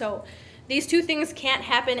system. So these two things can't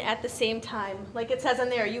happen at the same time. Like it says in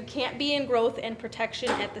there, you can't be in growth and protection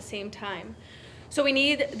at the same time. So we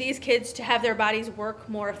need these kids to have their bodies work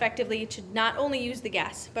more effectively to not only use the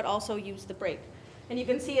gas, but also use the brake. And you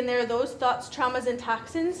can see in there, those thoughts, traumas, and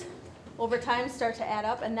toxins over time start to add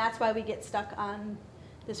up, and that's why we get stuck on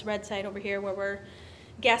this red side over here where we're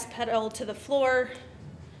gas pedal to the floor,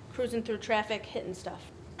 cruising through traffic, hitting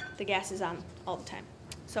stuff. The gas is on all the time.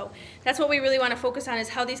 So that's what we really want to focus on, is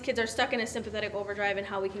how these kids are stuck in a sympathetic overdrive and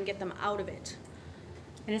how we can get them out of it.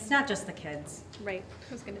 And it's not just the kids. Right,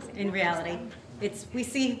 I was going to say. In reality, we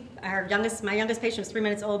see my youngest patient is 3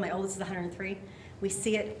 minutes old, my oldest is 103. We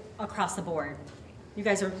see it across the board. You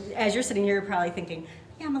guys are, as you're sitting here, you're probably thinking,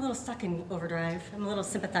 yeah, I'm a little stuck in overdrive. I'm a little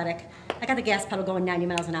sympathetic. I got the gas pedal going 90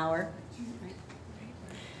 miles an hour. Right.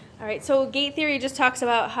 All right, so gate theory just talks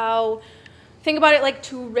about how, think about it like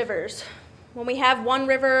two rivers. When we have one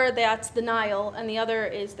river, that's the Nile, and the other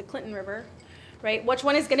is the Clinton River, right? Which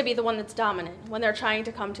one is going to be the one that's dominant when they're trying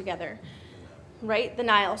to come together, right? The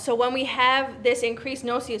Nile. So when we have this increased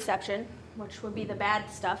nociception, which would be the bad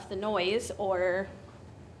stuff, the noise, or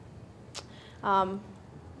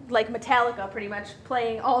like Metallica pretty much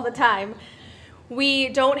playing all the time, we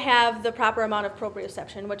don't have the proper amount of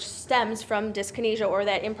proprioception, which stems from dyskinesia or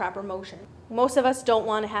that improper motion. Most of us don't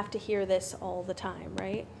want to have to hear this all the time,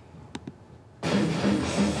 right?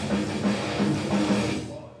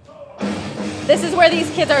 This is where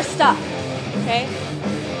these kids are stuck, okay?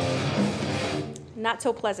 Not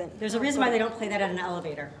so pleasant. There's a reason why they don't play that on an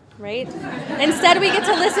elevator. Right? Instead, we get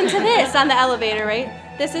to listen to this on the elevator, right?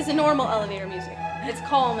 This is a normal elevator music. It's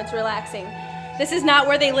calm, it's relaxing. This is not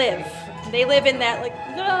where they live. They live in that, like,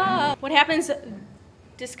 ah. What happens,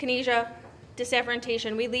 dyskinesia,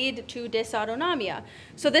 disafferentation, we lead to dysautonomia.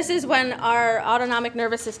 So this is when our autonomic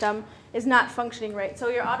nervous system is not functioning right. So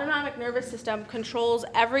your autonomic nervous system controls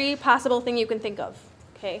every possible thing you can think of,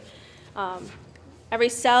 okay? Every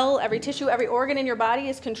cell, every tissue, every organ in your body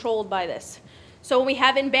is controlled by this. So when we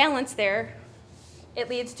have imbalance there, it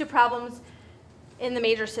leads to problems in the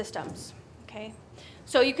major systems, okay?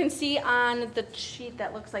 So you can see on the sheet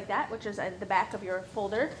that looks like that, which is at the back of your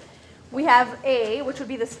folder, we have A, which would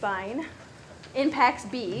be the spine, impacts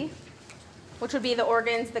B, which would be the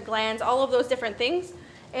organs, the glands, all of those different things,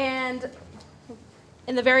 and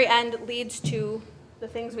in the very end leads to the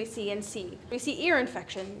things we see in C. We see ear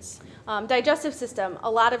infections, digestive system. A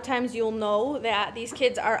lot of times you'll know that these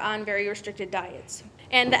kids are on very restricted diets.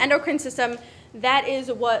 And the endocrine system, that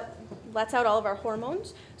is what lets out all of our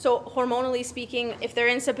hormones. So hormonally speaking, if they're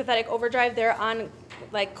in sympathetic overdrive, they're on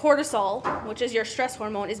like cortisol, which is your stress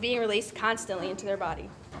hormone, is being released constantly into their body,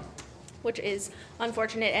 which is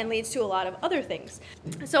unfortunate and leads to a lot of other things.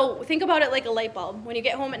 So think about it like a light bulb. When you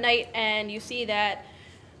get home at night and you see that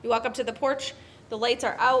you walk up to the porch, the lights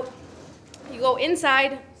are out, you go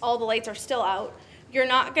inside, all the lights are still out. you're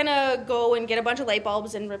not gonna go and get a bunch of light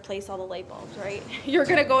bulbs and replace all the light bulbs, right? You're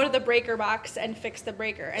gonna go to the breaker box and fix the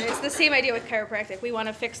breaker. And it's the same idea with chiropractic. We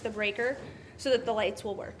wanna fix the breaker so that the lights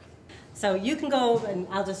will work. So you can go, and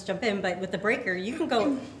I'll just jump in, but with the breaker, you can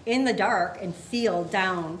go in the dark and feel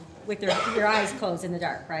down with your eyes closed in the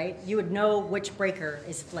dark, right? You would know which breaker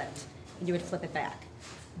is flipped, and you would flip it back.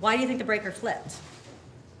 Why do you think the breaker flipped?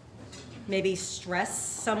 Maybe stress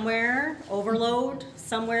somewhere, overload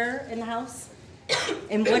somewhere in the house?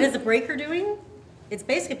 And what is the breaker doing? It's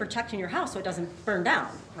basically protecting your house so it doesn't burn down,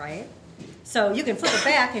 right? So you can flip it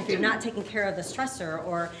back if you're not taking care of the stressor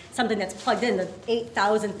or something that's plugged in, the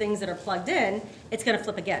 8,000 things that are plugged in, it's gonna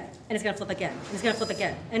flip again, and it's gonna flip again, and it's gonna flip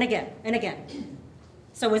again, and again, and again.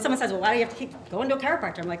 So when someone says, well, why do you have to keep going to a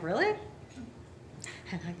chiropractor? I'm like, really?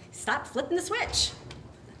 Stop flipping the switch.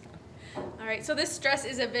 All right, so this stress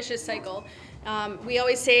is a vicious cycle. We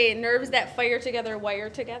always say nerves that fire together wire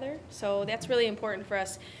together, so that's really important for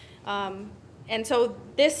us. And so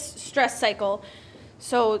this stress cycle,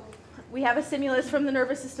 so we have a stimulus from the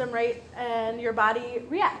nervous system, right, and your body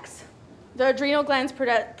reacts. The adrenal glands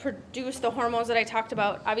produce the hormones that I talked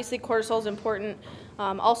about. Obviously, cortisol is important.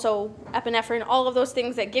 Also, epinephrine, all of those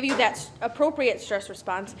things that give you that appropriate stress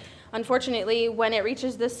response. Unfortunately, when it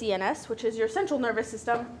reaches the CNS, which is your central nervous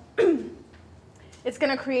system, it's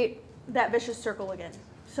going to create that vicious circle again.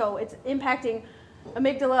 So it's impacting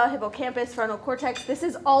amygdala, hippocampus, frontal cortex. This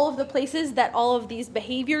is all of the places that all of these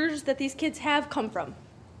behaviors that these kids have come from.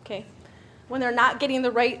 Okay? When they're not getting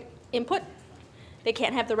the right input, they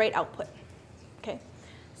can't have the right output. Okay?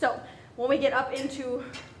 So when we get up into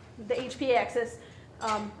the HPA axis,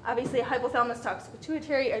 obviously hypothalamus talks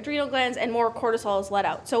pituitary, adrenal glands, and more cortisol is let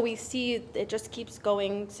out. So we see it just keeps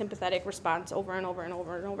going sympathetic response over and over and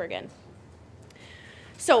over and over again.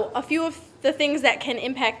 So a few of the things that can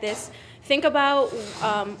impact this, think about,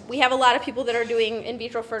 we have a lot of people that are doing in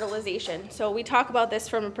vitro fertilization. So we talk about this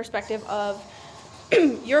from a perspective of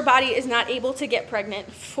your body is not able to get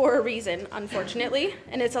pregnant for a reason, unfortunately.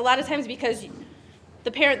 And it's a lot of times because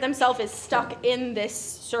the parent themselves is stuck in this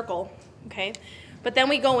circle, okay? But then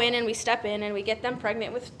we go in and we step in and we get them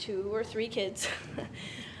pregnant with 2 or 3 kids.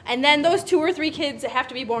 And then those 2 or 3 kids have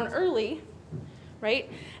to be born early, right?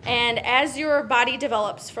 And as your body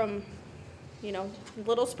develops from, you know,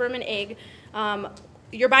 little sperm and egg,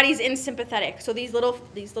 your body's in sympathetic. So these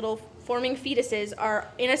little forming fetuses are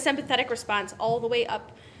in a sympathetic response all the way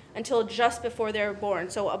up until just before they're born.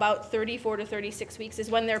 So about 34 to 36 weeks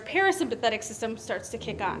is when their parasympathetic system starts to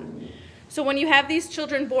kick on. So when you have these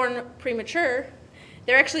children born premature,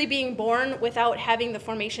 they're actually being born without having the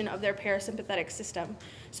formation of their parasympathetic system.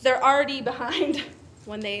 So they're already behind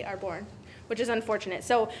when they are born, which is unfortunate.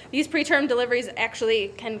 So these preterm deliveries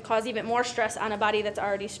actually can cause even more stress on a body that's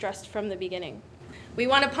already stressed from the beginning. We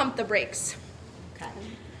want to pump the brakes. Okay.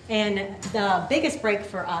 And the biggest brake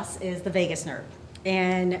for us is the vagus nerve.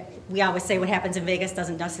 And we always say what happens in Vegas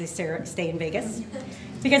doesn't necessarily stay in Vegas,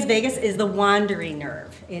 because Vegas is the wandering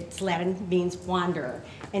nerve. Its Latin means wanderer,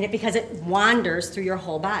 and because it wanders through your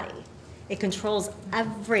whole body. It controls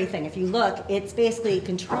everything. If you look, it's basically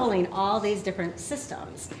controlling all these different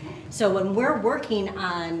systems. So when we're working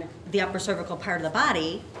on the upper cervical part of the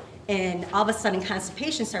body, and all of a sudden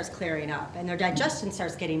constipation starts clearing up, and their digestion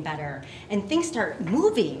starts getting better, and things start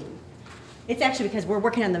moving, it's actually because we're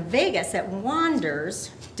working on the vagus that wanders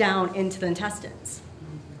down into the intestines,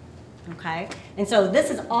 okay? And so this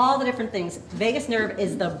is all the different things. Vagus nerve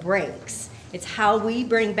is the brakes. It's how we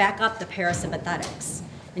bring back up the parasympathetics.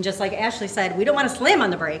 And just like Ashley said, we don't want to slam on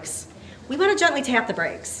the brakes. We want to gently tap the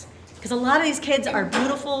brakes. Because a lot of these kids are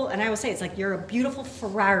beautiful, and I always say it's like you're a beautiful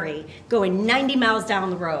Ferrari going 90 miles down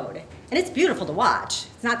the road. And it's beautiful to watch.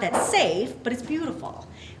 It's not that safe, but it's beautiful.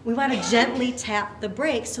 We want to gently tap the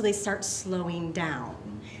brakes so they start slowing down.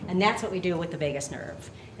 And that's what we do with the vagus nerve.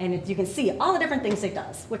 And you can see all the different things it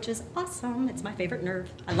does, which is awesome. It's my favorite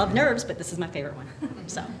nerve. I love nerves, but this is my favorite one.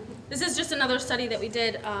 So This is just another study that we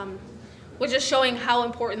did, which is showing how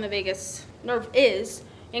important the vagus nerve is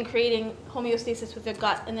in creating homeostasis with the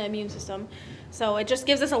gut and the immune system. So it just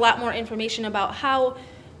gives us a lot more information about how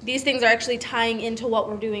these things are actually tying into what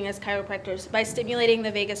we're doing as chiropractors. By stimulating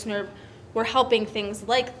the vagus nerve, we're helping things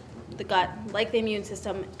like the gut, like the immune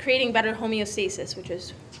system, creating better homeostasis, which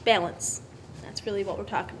is balance. That's really what we're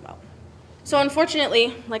talking about. So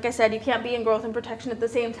unfortunately, like I said, you can't be in growth and protection at the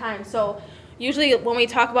same time. So usually when we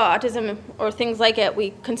talk about autism or things like it,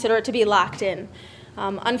 we consider it to be locked in.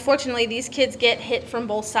 Unfortunately, these kids get hit from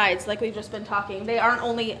both sides, like we've just been talking. They aren't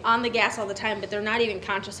only on the gas all the time, but they're not even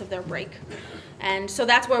conscious of their brake. And so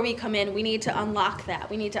that's where we come in. We need to unlock that.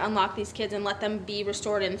 We need to unlock these kids and let them be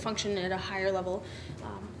restored and function at a higher level.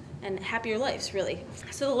 and happier lives, really.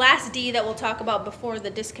 So the last D that we'll talk about before the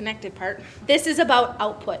disconnected part, this is about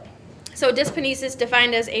output. So dyskinesis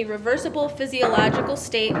defined as a reversible physiological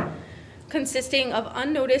state consisting of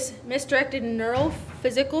unnoticed, misdirected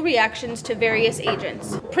neurophysical reactions to various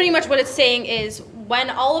agents. Pretty much what it's saying is when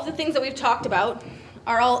all of the things that we've talked about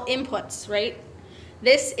are all inputs, right?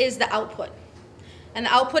 This is the output. And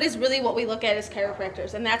the output is really what we look at as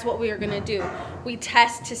chiropractors, and that's what we are going to do. We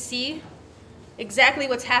test to see exactly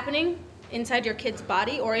what's happening inside your kid's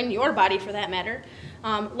body, or in your body for that matter,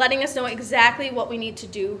 letting us know exactly what we need to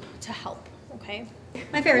do to help, okay?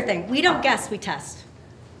 My favorite thing, we don't guess, we test.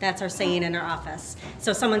 That's our saying in our office.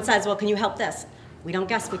 So someone says, well, can you help this? We don't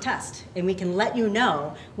guess, we test. And we can let you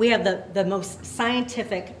know. We have the most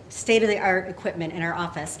scientific, state-of-the-art equipment in our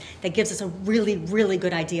office that gives us a really, really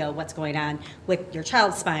good idea of what's going on with your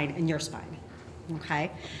child's spine and your spine, okay?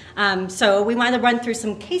 So we want to run through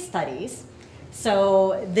some case studies.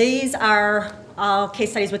 So these are all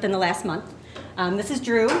case studies within the last month. This is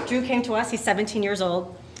Drew. Drew came to us, he's 17 years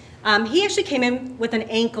old. He actually came in with an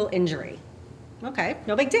ankle injury. Okay,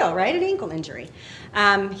 no big deal, right? An ankle injury.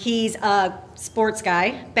 He's a sports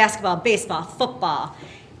guy, basketball, baseball, football.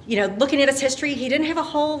 You know, looking at his history, he didn't have a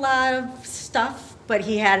whole lot of stuff, but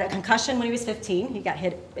he had a concussion when he was 15. He got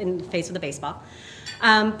hit in the face with a baseball.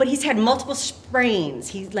 But he's had multiple sprains.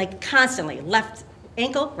 He's like constantly left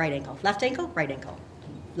ankle, right ankle, left ankle, right ankle,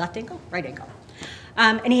 left ankle, right ankle.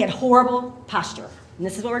 And he had horrible posture. And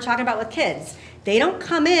this is what we're talking about with kids. They don't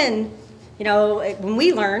come in, you know, when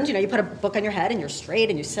we learned, you know, you put a book on your head and you're straight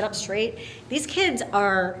and you sit up straight. These kids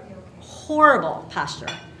are horrible posture.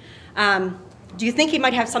 Do you think he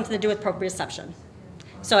might have something to do with proprioception?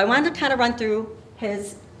 So I wanted to kind of run through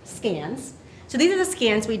his scans. So these are the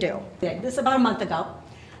scans we do. This is about a month ago.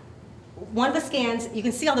 One of the scans, you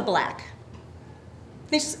can see all the black.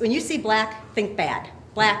 When you see black, think bad.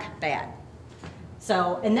 Black, bad.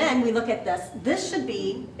 So, and then we look at this. This should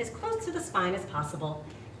be as close to the spine as possible.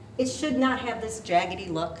 It should not have this jaggedy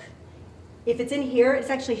look. If it's in here, it's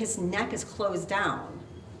actually his neck is closed down.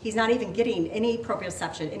 He's not even getting any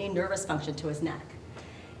proprioception, any nervous function to his neck.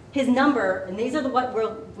 His number, and these are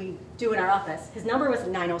what we do in our office, his number was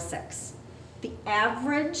 906. The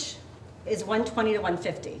average is 120 to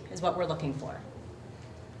 150 is what we're looking for.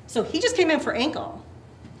 So he just came in for ankle.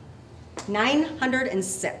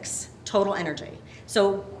 906 total energy.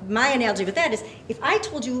 So my analogy with that is, if I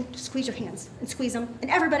told you to squeeze your hands and squeeze them, and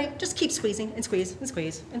everybody just keep squeezing and squeeze and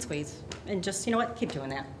squeeze and squeeze, and just, you know what, keep doing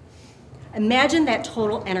that. Imagine that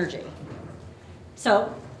total energy.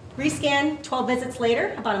 So rescan 12 visits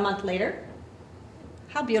later, about a month later.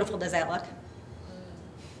 How beautiful does that look? Do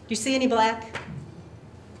you see any black?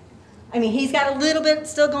 I mean, he's got a little bit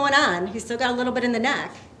still going on. He's still got a little bit in the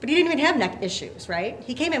neck, but he didn't even have neck issues, right?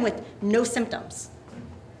 He came in with no symptoms.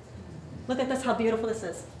 Look at this, how beautiful this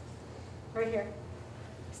is. Right here.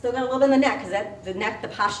 Still got a little bit in the neck, because the neck, the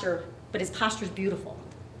posture, but his posture is beautiful.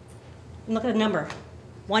 And look at the number,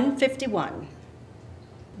 151.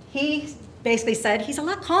 He basically said he's a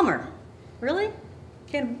lot calmer. Really?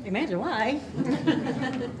 Can't imagine why.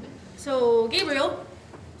 So Gabriel,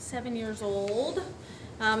 7 years old,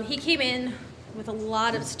 he came in with a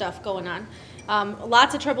lot of stuff going on.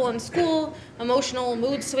 Lots of trouble in school, emotional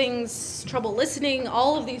mood swings, trouble listening,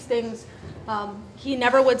 all of these things. He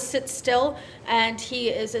never would sit still, and he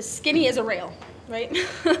is as skinny as a rail, right?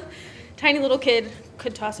 Tiny little kid,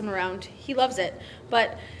 could toss him around. He loves it,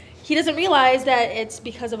 but he doesn't realize that it's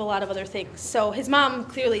because of a lot of other things. So his mom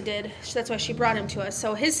clearly did. That's why she brought him to us.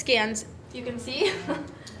 So his scans, you can see,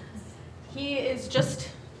 he is just,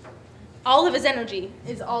 all of his energy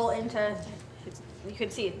is all into, you can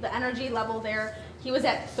see the energy level there. He was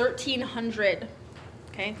at 1,300,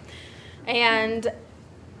 okay? And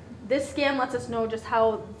this scan lets us know just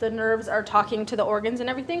how the nerves are talking to the organs and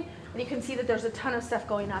everything. And you can see that there's a ton of stuff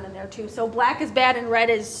going on in there too. So black is bad and red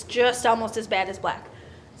is just almost as bad as black.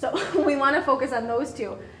 So we want to focus on those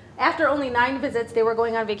two. After only 9 visits, they were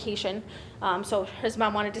going on vacation. So his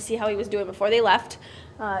mom wanted to see how he was doing before they left.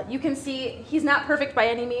 You can see he's not perfect by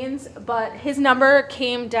any means, but his number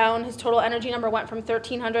came down, his total energy number went from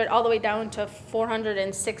 1,300 all the way down to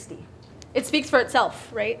 460. It speaks for itself,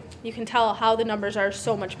 right? You can tell how the numbers are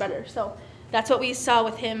so much better. So that's what we saw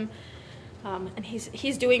with him. And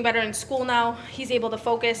he's doing better in school now. He's able to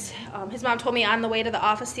focus. His mom told me on the way to the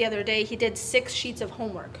office the other day, he did 6 sheets of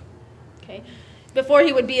homework, okay? Before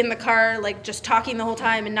he would be in the car, like just talking the whole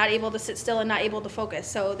time and not able to sit still and not able to focus.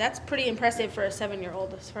 So that's pretty impressive for a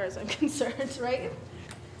 7-year-old as far as I'm concerned, right?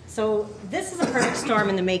 So this is a perfect storm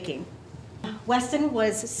in the making. Weston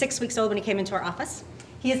was 6 weeks old when he came into our office.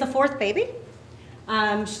 He is the 4th baby.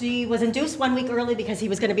 She was induced 1 week early because he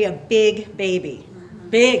was going to be a big baby.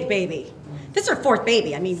 Big baby. This is her 4th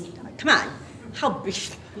baby. I mean, come on. How big?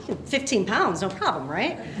 15 pounds, no problem,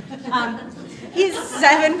 right? He's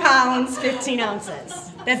 7 pounds, 15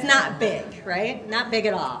 ounces. That's not big, right? Not big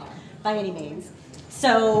at all, by any means.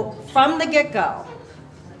 So from the get-go,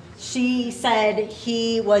 she said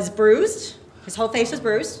he was bruised. His whole face was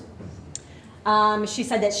bruised. She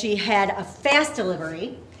said that she had a fast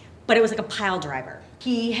delivery, but it was like a pile driver.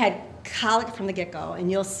 He had colic from the get-go, and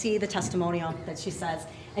you'll see the testimonial that she says.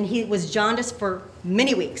 And he was jaundiced for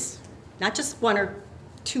many weeks, not just 1 or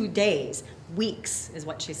 2 days, weeks is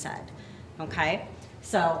what she said, okay?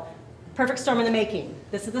 So, perfect storm in the making.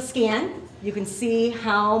 This is the scan. You can see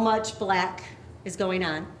how much black is going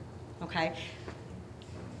on, okay?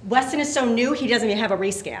 Weston is so new, he doesn't even have a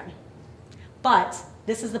rescan. But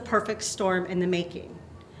this is the perfect storm in the making.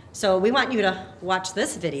 So we want you to watch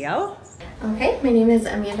this video. Okay, my name is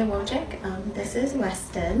Amanda Wojcik. This is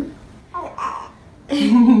Weston.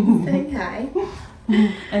 Saying hi.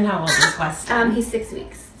 And how old is Weston? He's 6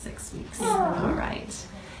 weeks. 6 weeks. All right.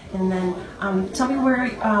 And then tell me where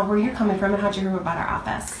you're coming from and how'd you hear about our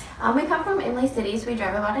office? We come from Inlay City, so we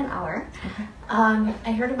drive about an hour. Okay.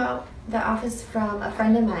 I heard about the office from a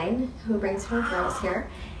friend of mine who brings her girls here.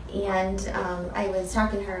 And I was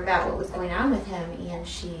talking to her about what was going on with him, and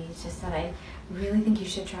she just said, I really think you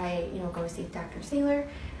should try, go see Dr. Saylor.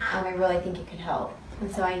 I really think it could help. And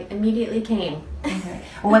so I immediately came. Okay.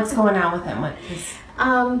 Well, what's going on with him? What is...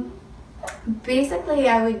 Basically,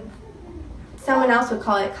 someone else would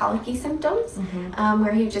call it colicky symptoms,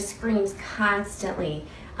 where he just screams constantly.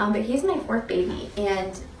 But he's my 4th baby,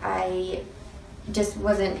 and I just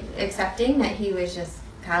wasn't accepting that he was just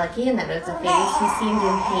colicky and that it was a phase. He seemed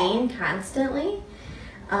in pain constantly.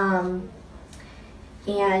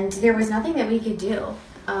 And there was nothing that we could do.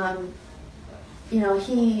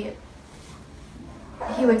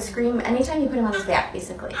 He would scream anytime you put him on his back,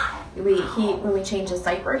 basically. When we changed his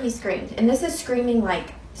diaper, he screamed. And this is screaming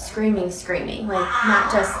like screaming, like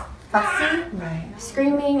not just fussy. Right.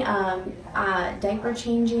 Screaming, diaper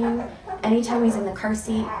changing. Anytime he's in the car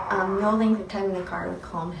seat, no length of time in the car would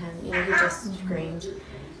calm him. He just screamed.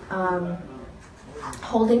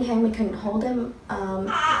 Holding him, we couldn't hold him,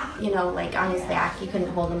 like on his back. You couldn't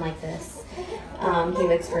hold him like this. He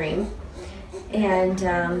would scream. And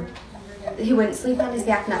he wouldn't sleep on his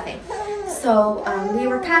back, nothing. So we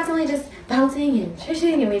were constantly just bouncing and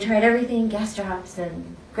shushing, and we tried everything, gas drops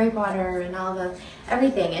and grape water and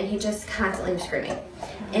everything, and he just constantly was screaming.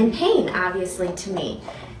 In pain, obviously, to me.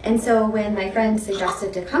 And so when my friend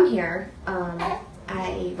suggested to come here,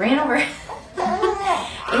 I ran over.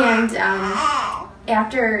 And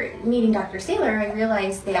after meeting Dr. Saylor, I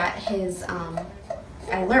realized that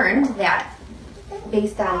I learned that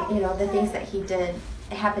based on, the things that he did,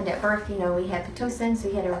 it happened at birth. We had Pitocin, so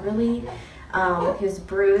he had he was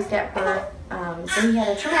bruised at birth, so he had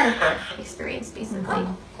a traumatic birth experience, basically.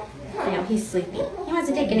 He's sleepy. He wants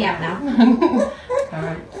to take a nap now. All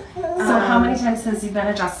right. So how many times has he been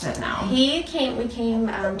adjusted now? We came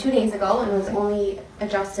 2 days ago and was only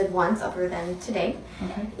adjusted once other than today.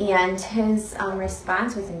 Okay. And his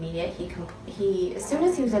response was immediate. He as soon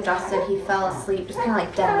as he was adjusted, he fell asleep, just kind of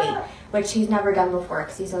like dead weight, which he's never done before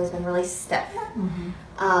because he's always been really stiff.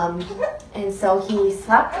 And so he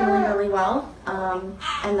slept really, really well.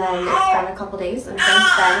 And then it's been a couple days, and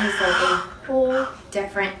since then he's like a whole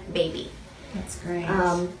different baby. That's great.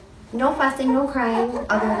 No fussing, no crying,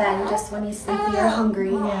 other than just when he's sleepy or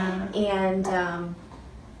hungry. Yeah. And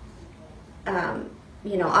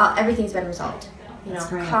everything's been resolved.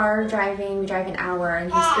 Car driving, we drive an hour,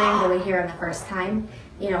 and he screamed away here on the first time.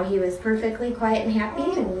 He was perfectly quiet and happy,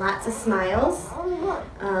 and lots of smiles.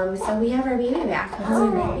 So we have our baby back. That's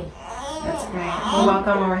great. That's great. Well,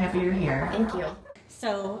 welcome. We're happy you're here. Thank you.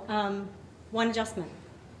 So, one adjustment.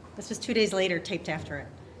 This was 2 days later, taped after it.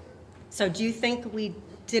 So do you think we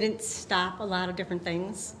didn't stop a lot of different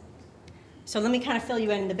things? So let me kind of fill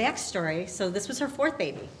you in the backstory. So this was her 4th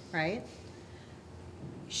baby, right?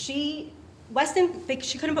 She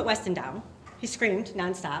couldn't put Weston down. He screamed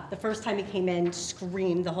nonstop. The first time he came in,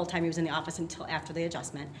 screamed the whole time he was in the office until after the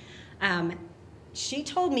adjustment. She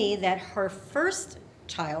told me that her first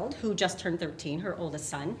child, who just turned 13, her oldest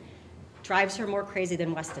son, drives her more crazy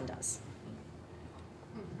than Weston does.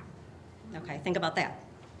 Okay, think about that.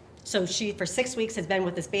 So she, for 6 weeks, has been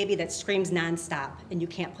with this baby that screams nonstop, and you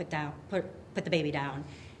can't put the baby down.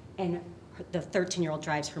 And the 13-year-old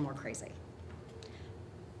drives her more crazy.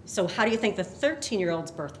 So how do you think the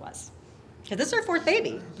 13-year-old's birth was? Because this is her 4th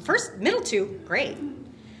baby. The middle 2, great.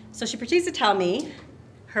 So she proceeds to tell me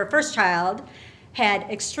her first child had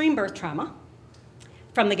extreme birth trauma,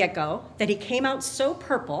 from the get-go that he came out so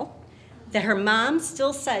purple that her mom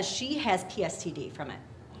still says she has PSTD from it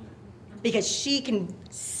because she can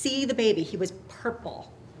see the baby. He was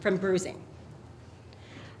purple from bruising.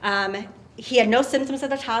 He had no symptoms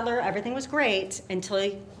as a toddler. Everything was great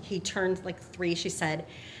until he turned like 3, she said.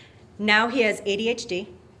 Now he has ADHD,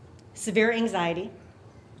 severe anxiety,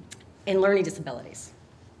 and learning disabilities.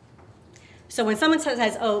 So when someone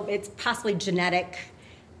says, oh, it's possibly genetic,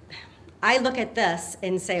 I look at this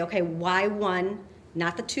and say, okay, why 1,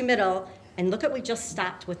 not the 2 middle, and look at we just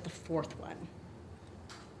stopped with the 4th one.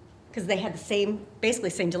 Because they had the same, basically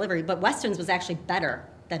same delivery, but Weston's was actually better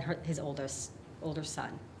than his older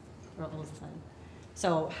son.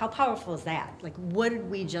 So how powerful is that? Like, what did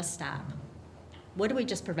we just stop? What did we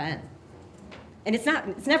just prevent? And it's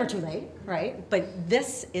never too late, right? But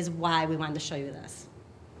this is why we wanted to show you this.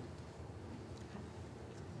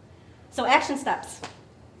 So action steps.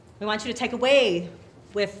 We want you to take away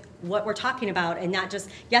with what we're talking about and not just,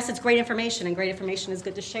 yes, it's great information and great information is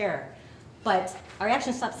good to share, but our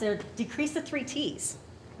action steps are decrease the 3 T's,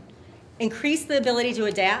 increase the ability to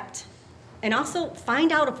adapt, and also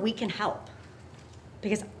find out if we can help,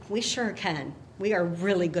 because we sure can. We are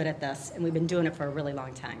really good at this, and we've been doing it for a really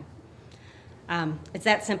long time. It's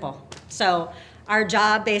that simple. So our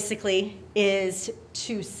job basically is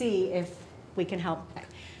to see if we can help.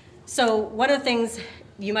 So one of the things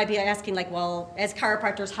you might be asking, like, well, as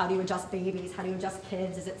chiropractors, how do you adjust babies? How do you adjust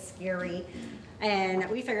kids? Is it scary? And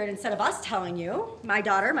we figured instead of us telling you, my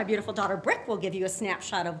beautiful daughter, Brick, will give you a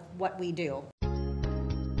snapshot of what we do.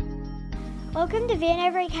 Welcome to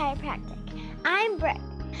Vanderbilt Chiropractic. I'm Brick.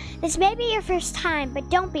 This may be your first time, but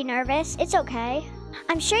don't be nervous. It's okay.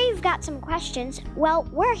 I'm sure you've got some questions. Well,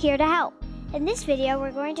 we're here to help. In this video,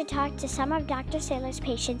 we're going to talk to some of Dr. Saylor's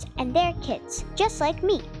patients and their kids, just like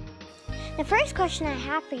me. The first question I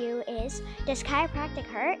have for you is, does chiropractic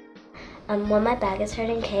hurt? When my back is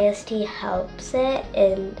hurting, KST helps it,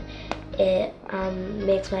 and it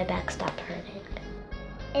makes my back stop hurting.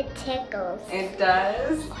 It tickles. It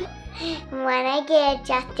does? When I get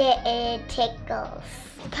adjusted, it tickles.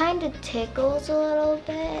 It kind of tickles a little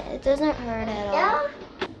bit. It doesn't hurt at all.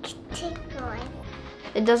 It's tickling.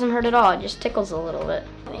 It doesn't hurt at all. It just tickles a little bit.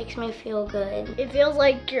 It makes me feel good. It feels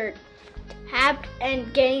like you're happy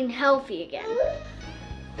and getting healthy again.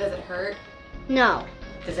 Does it hurt? No.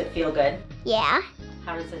 Does it feel good? Yeah.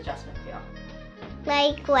 How does the adjustment feel?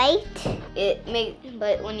 Like weight.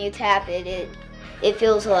 But when you tap it, it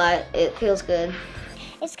feels a lot. It feels good.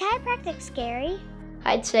 Is chiropractic scary?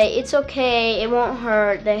 I'd say it's okay. It won't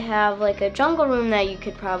hurt. They have like a jungle room that you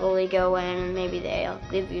could probably go in, and maybe they'll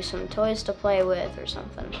give you some toys to play with or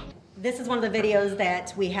something. This is one of the videos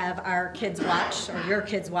that we have our kids watch, or your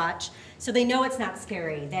kids watch, so they know it's not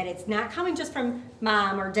scary, that it's not coming just from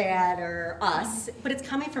mom or dad or us, but it's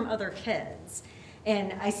coming from other kids.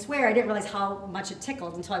 And I swear I didn't realize how much it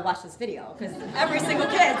tickled until I watched this video, because every single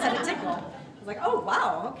kid said it tickled. I was like, oh,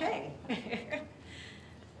 wow, okay.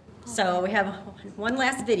 So we have one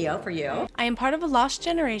last video for you. I am part of a lost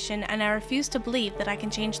generation, and I refuse to believe that I can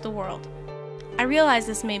change the world. I realize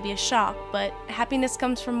this may be a shock, but happiness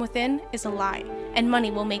comes from within is a lie, and money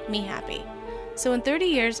will make me happy. So in 30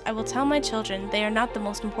 years, I will tell my children they are not the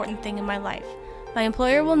most important thing in my life. My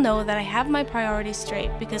employer will know that I have my priorities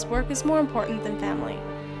straight because work is more important than family.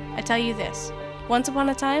 I tell you this, once upon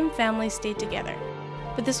a time, families stayed together.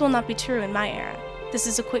 But this will not be true in my era. This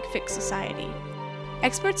is a quick fix society.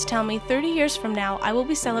 Experts tell me 30 years from now, I will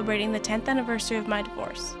be celebrating the 10th anniversary of my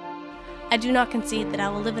divorce. I do not concede that I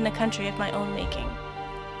will live in a country of my own making.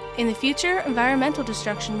 In the future, environmental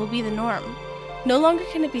destruction will be the norm. No longer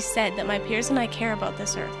can it be said that my peers and I care about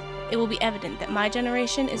this earth. It will be evident that my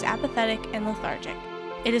generation is apathetic and lethargic.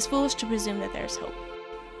 It is foolish to presume that there is hope.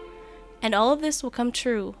 And all of this will come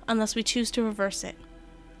true unless we choose to reverse it.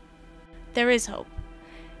 There is hope.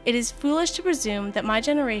 It is foolish to presume that my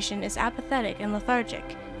generation is apathetic and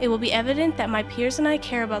lethargic. It will be evident that my peers and I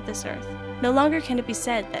care about this earth. No longer can it be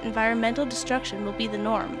said that environmental destruction will be the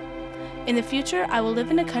norm. In the future, I will live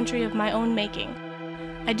in a country of my own making.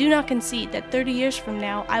 I do not concede that 30 years from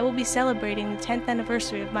now, I will be celebrating the 10th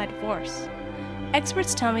anniversary of my divorce.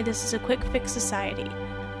 Experts tell me this is a quick fix society,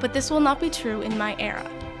 but this will not be true in my era.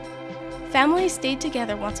 Families stayed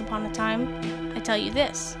together once upon a time. I tell you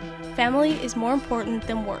this, family is more important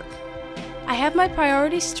than work. I have my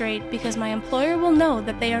priorities straight because my employer will know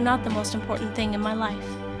that they are not the most important thing in my life.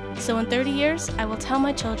 So in 30 years, I will tell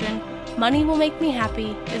my children, money will make me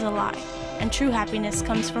happy is a lie, and true happiness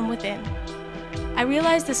comes from within. I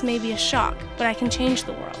realize this may be a shock, but I can change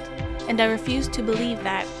the world, and I refuse to believe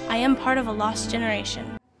that I am part of a lost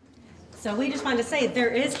generation. So we just wanted to say there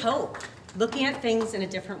is hope. looking at things in a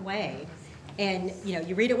different way. And you know,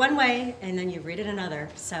 you read it one way and then you read it another.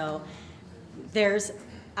 So there's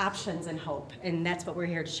options and hope, and that's what we're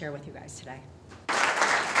here to share with you guys today.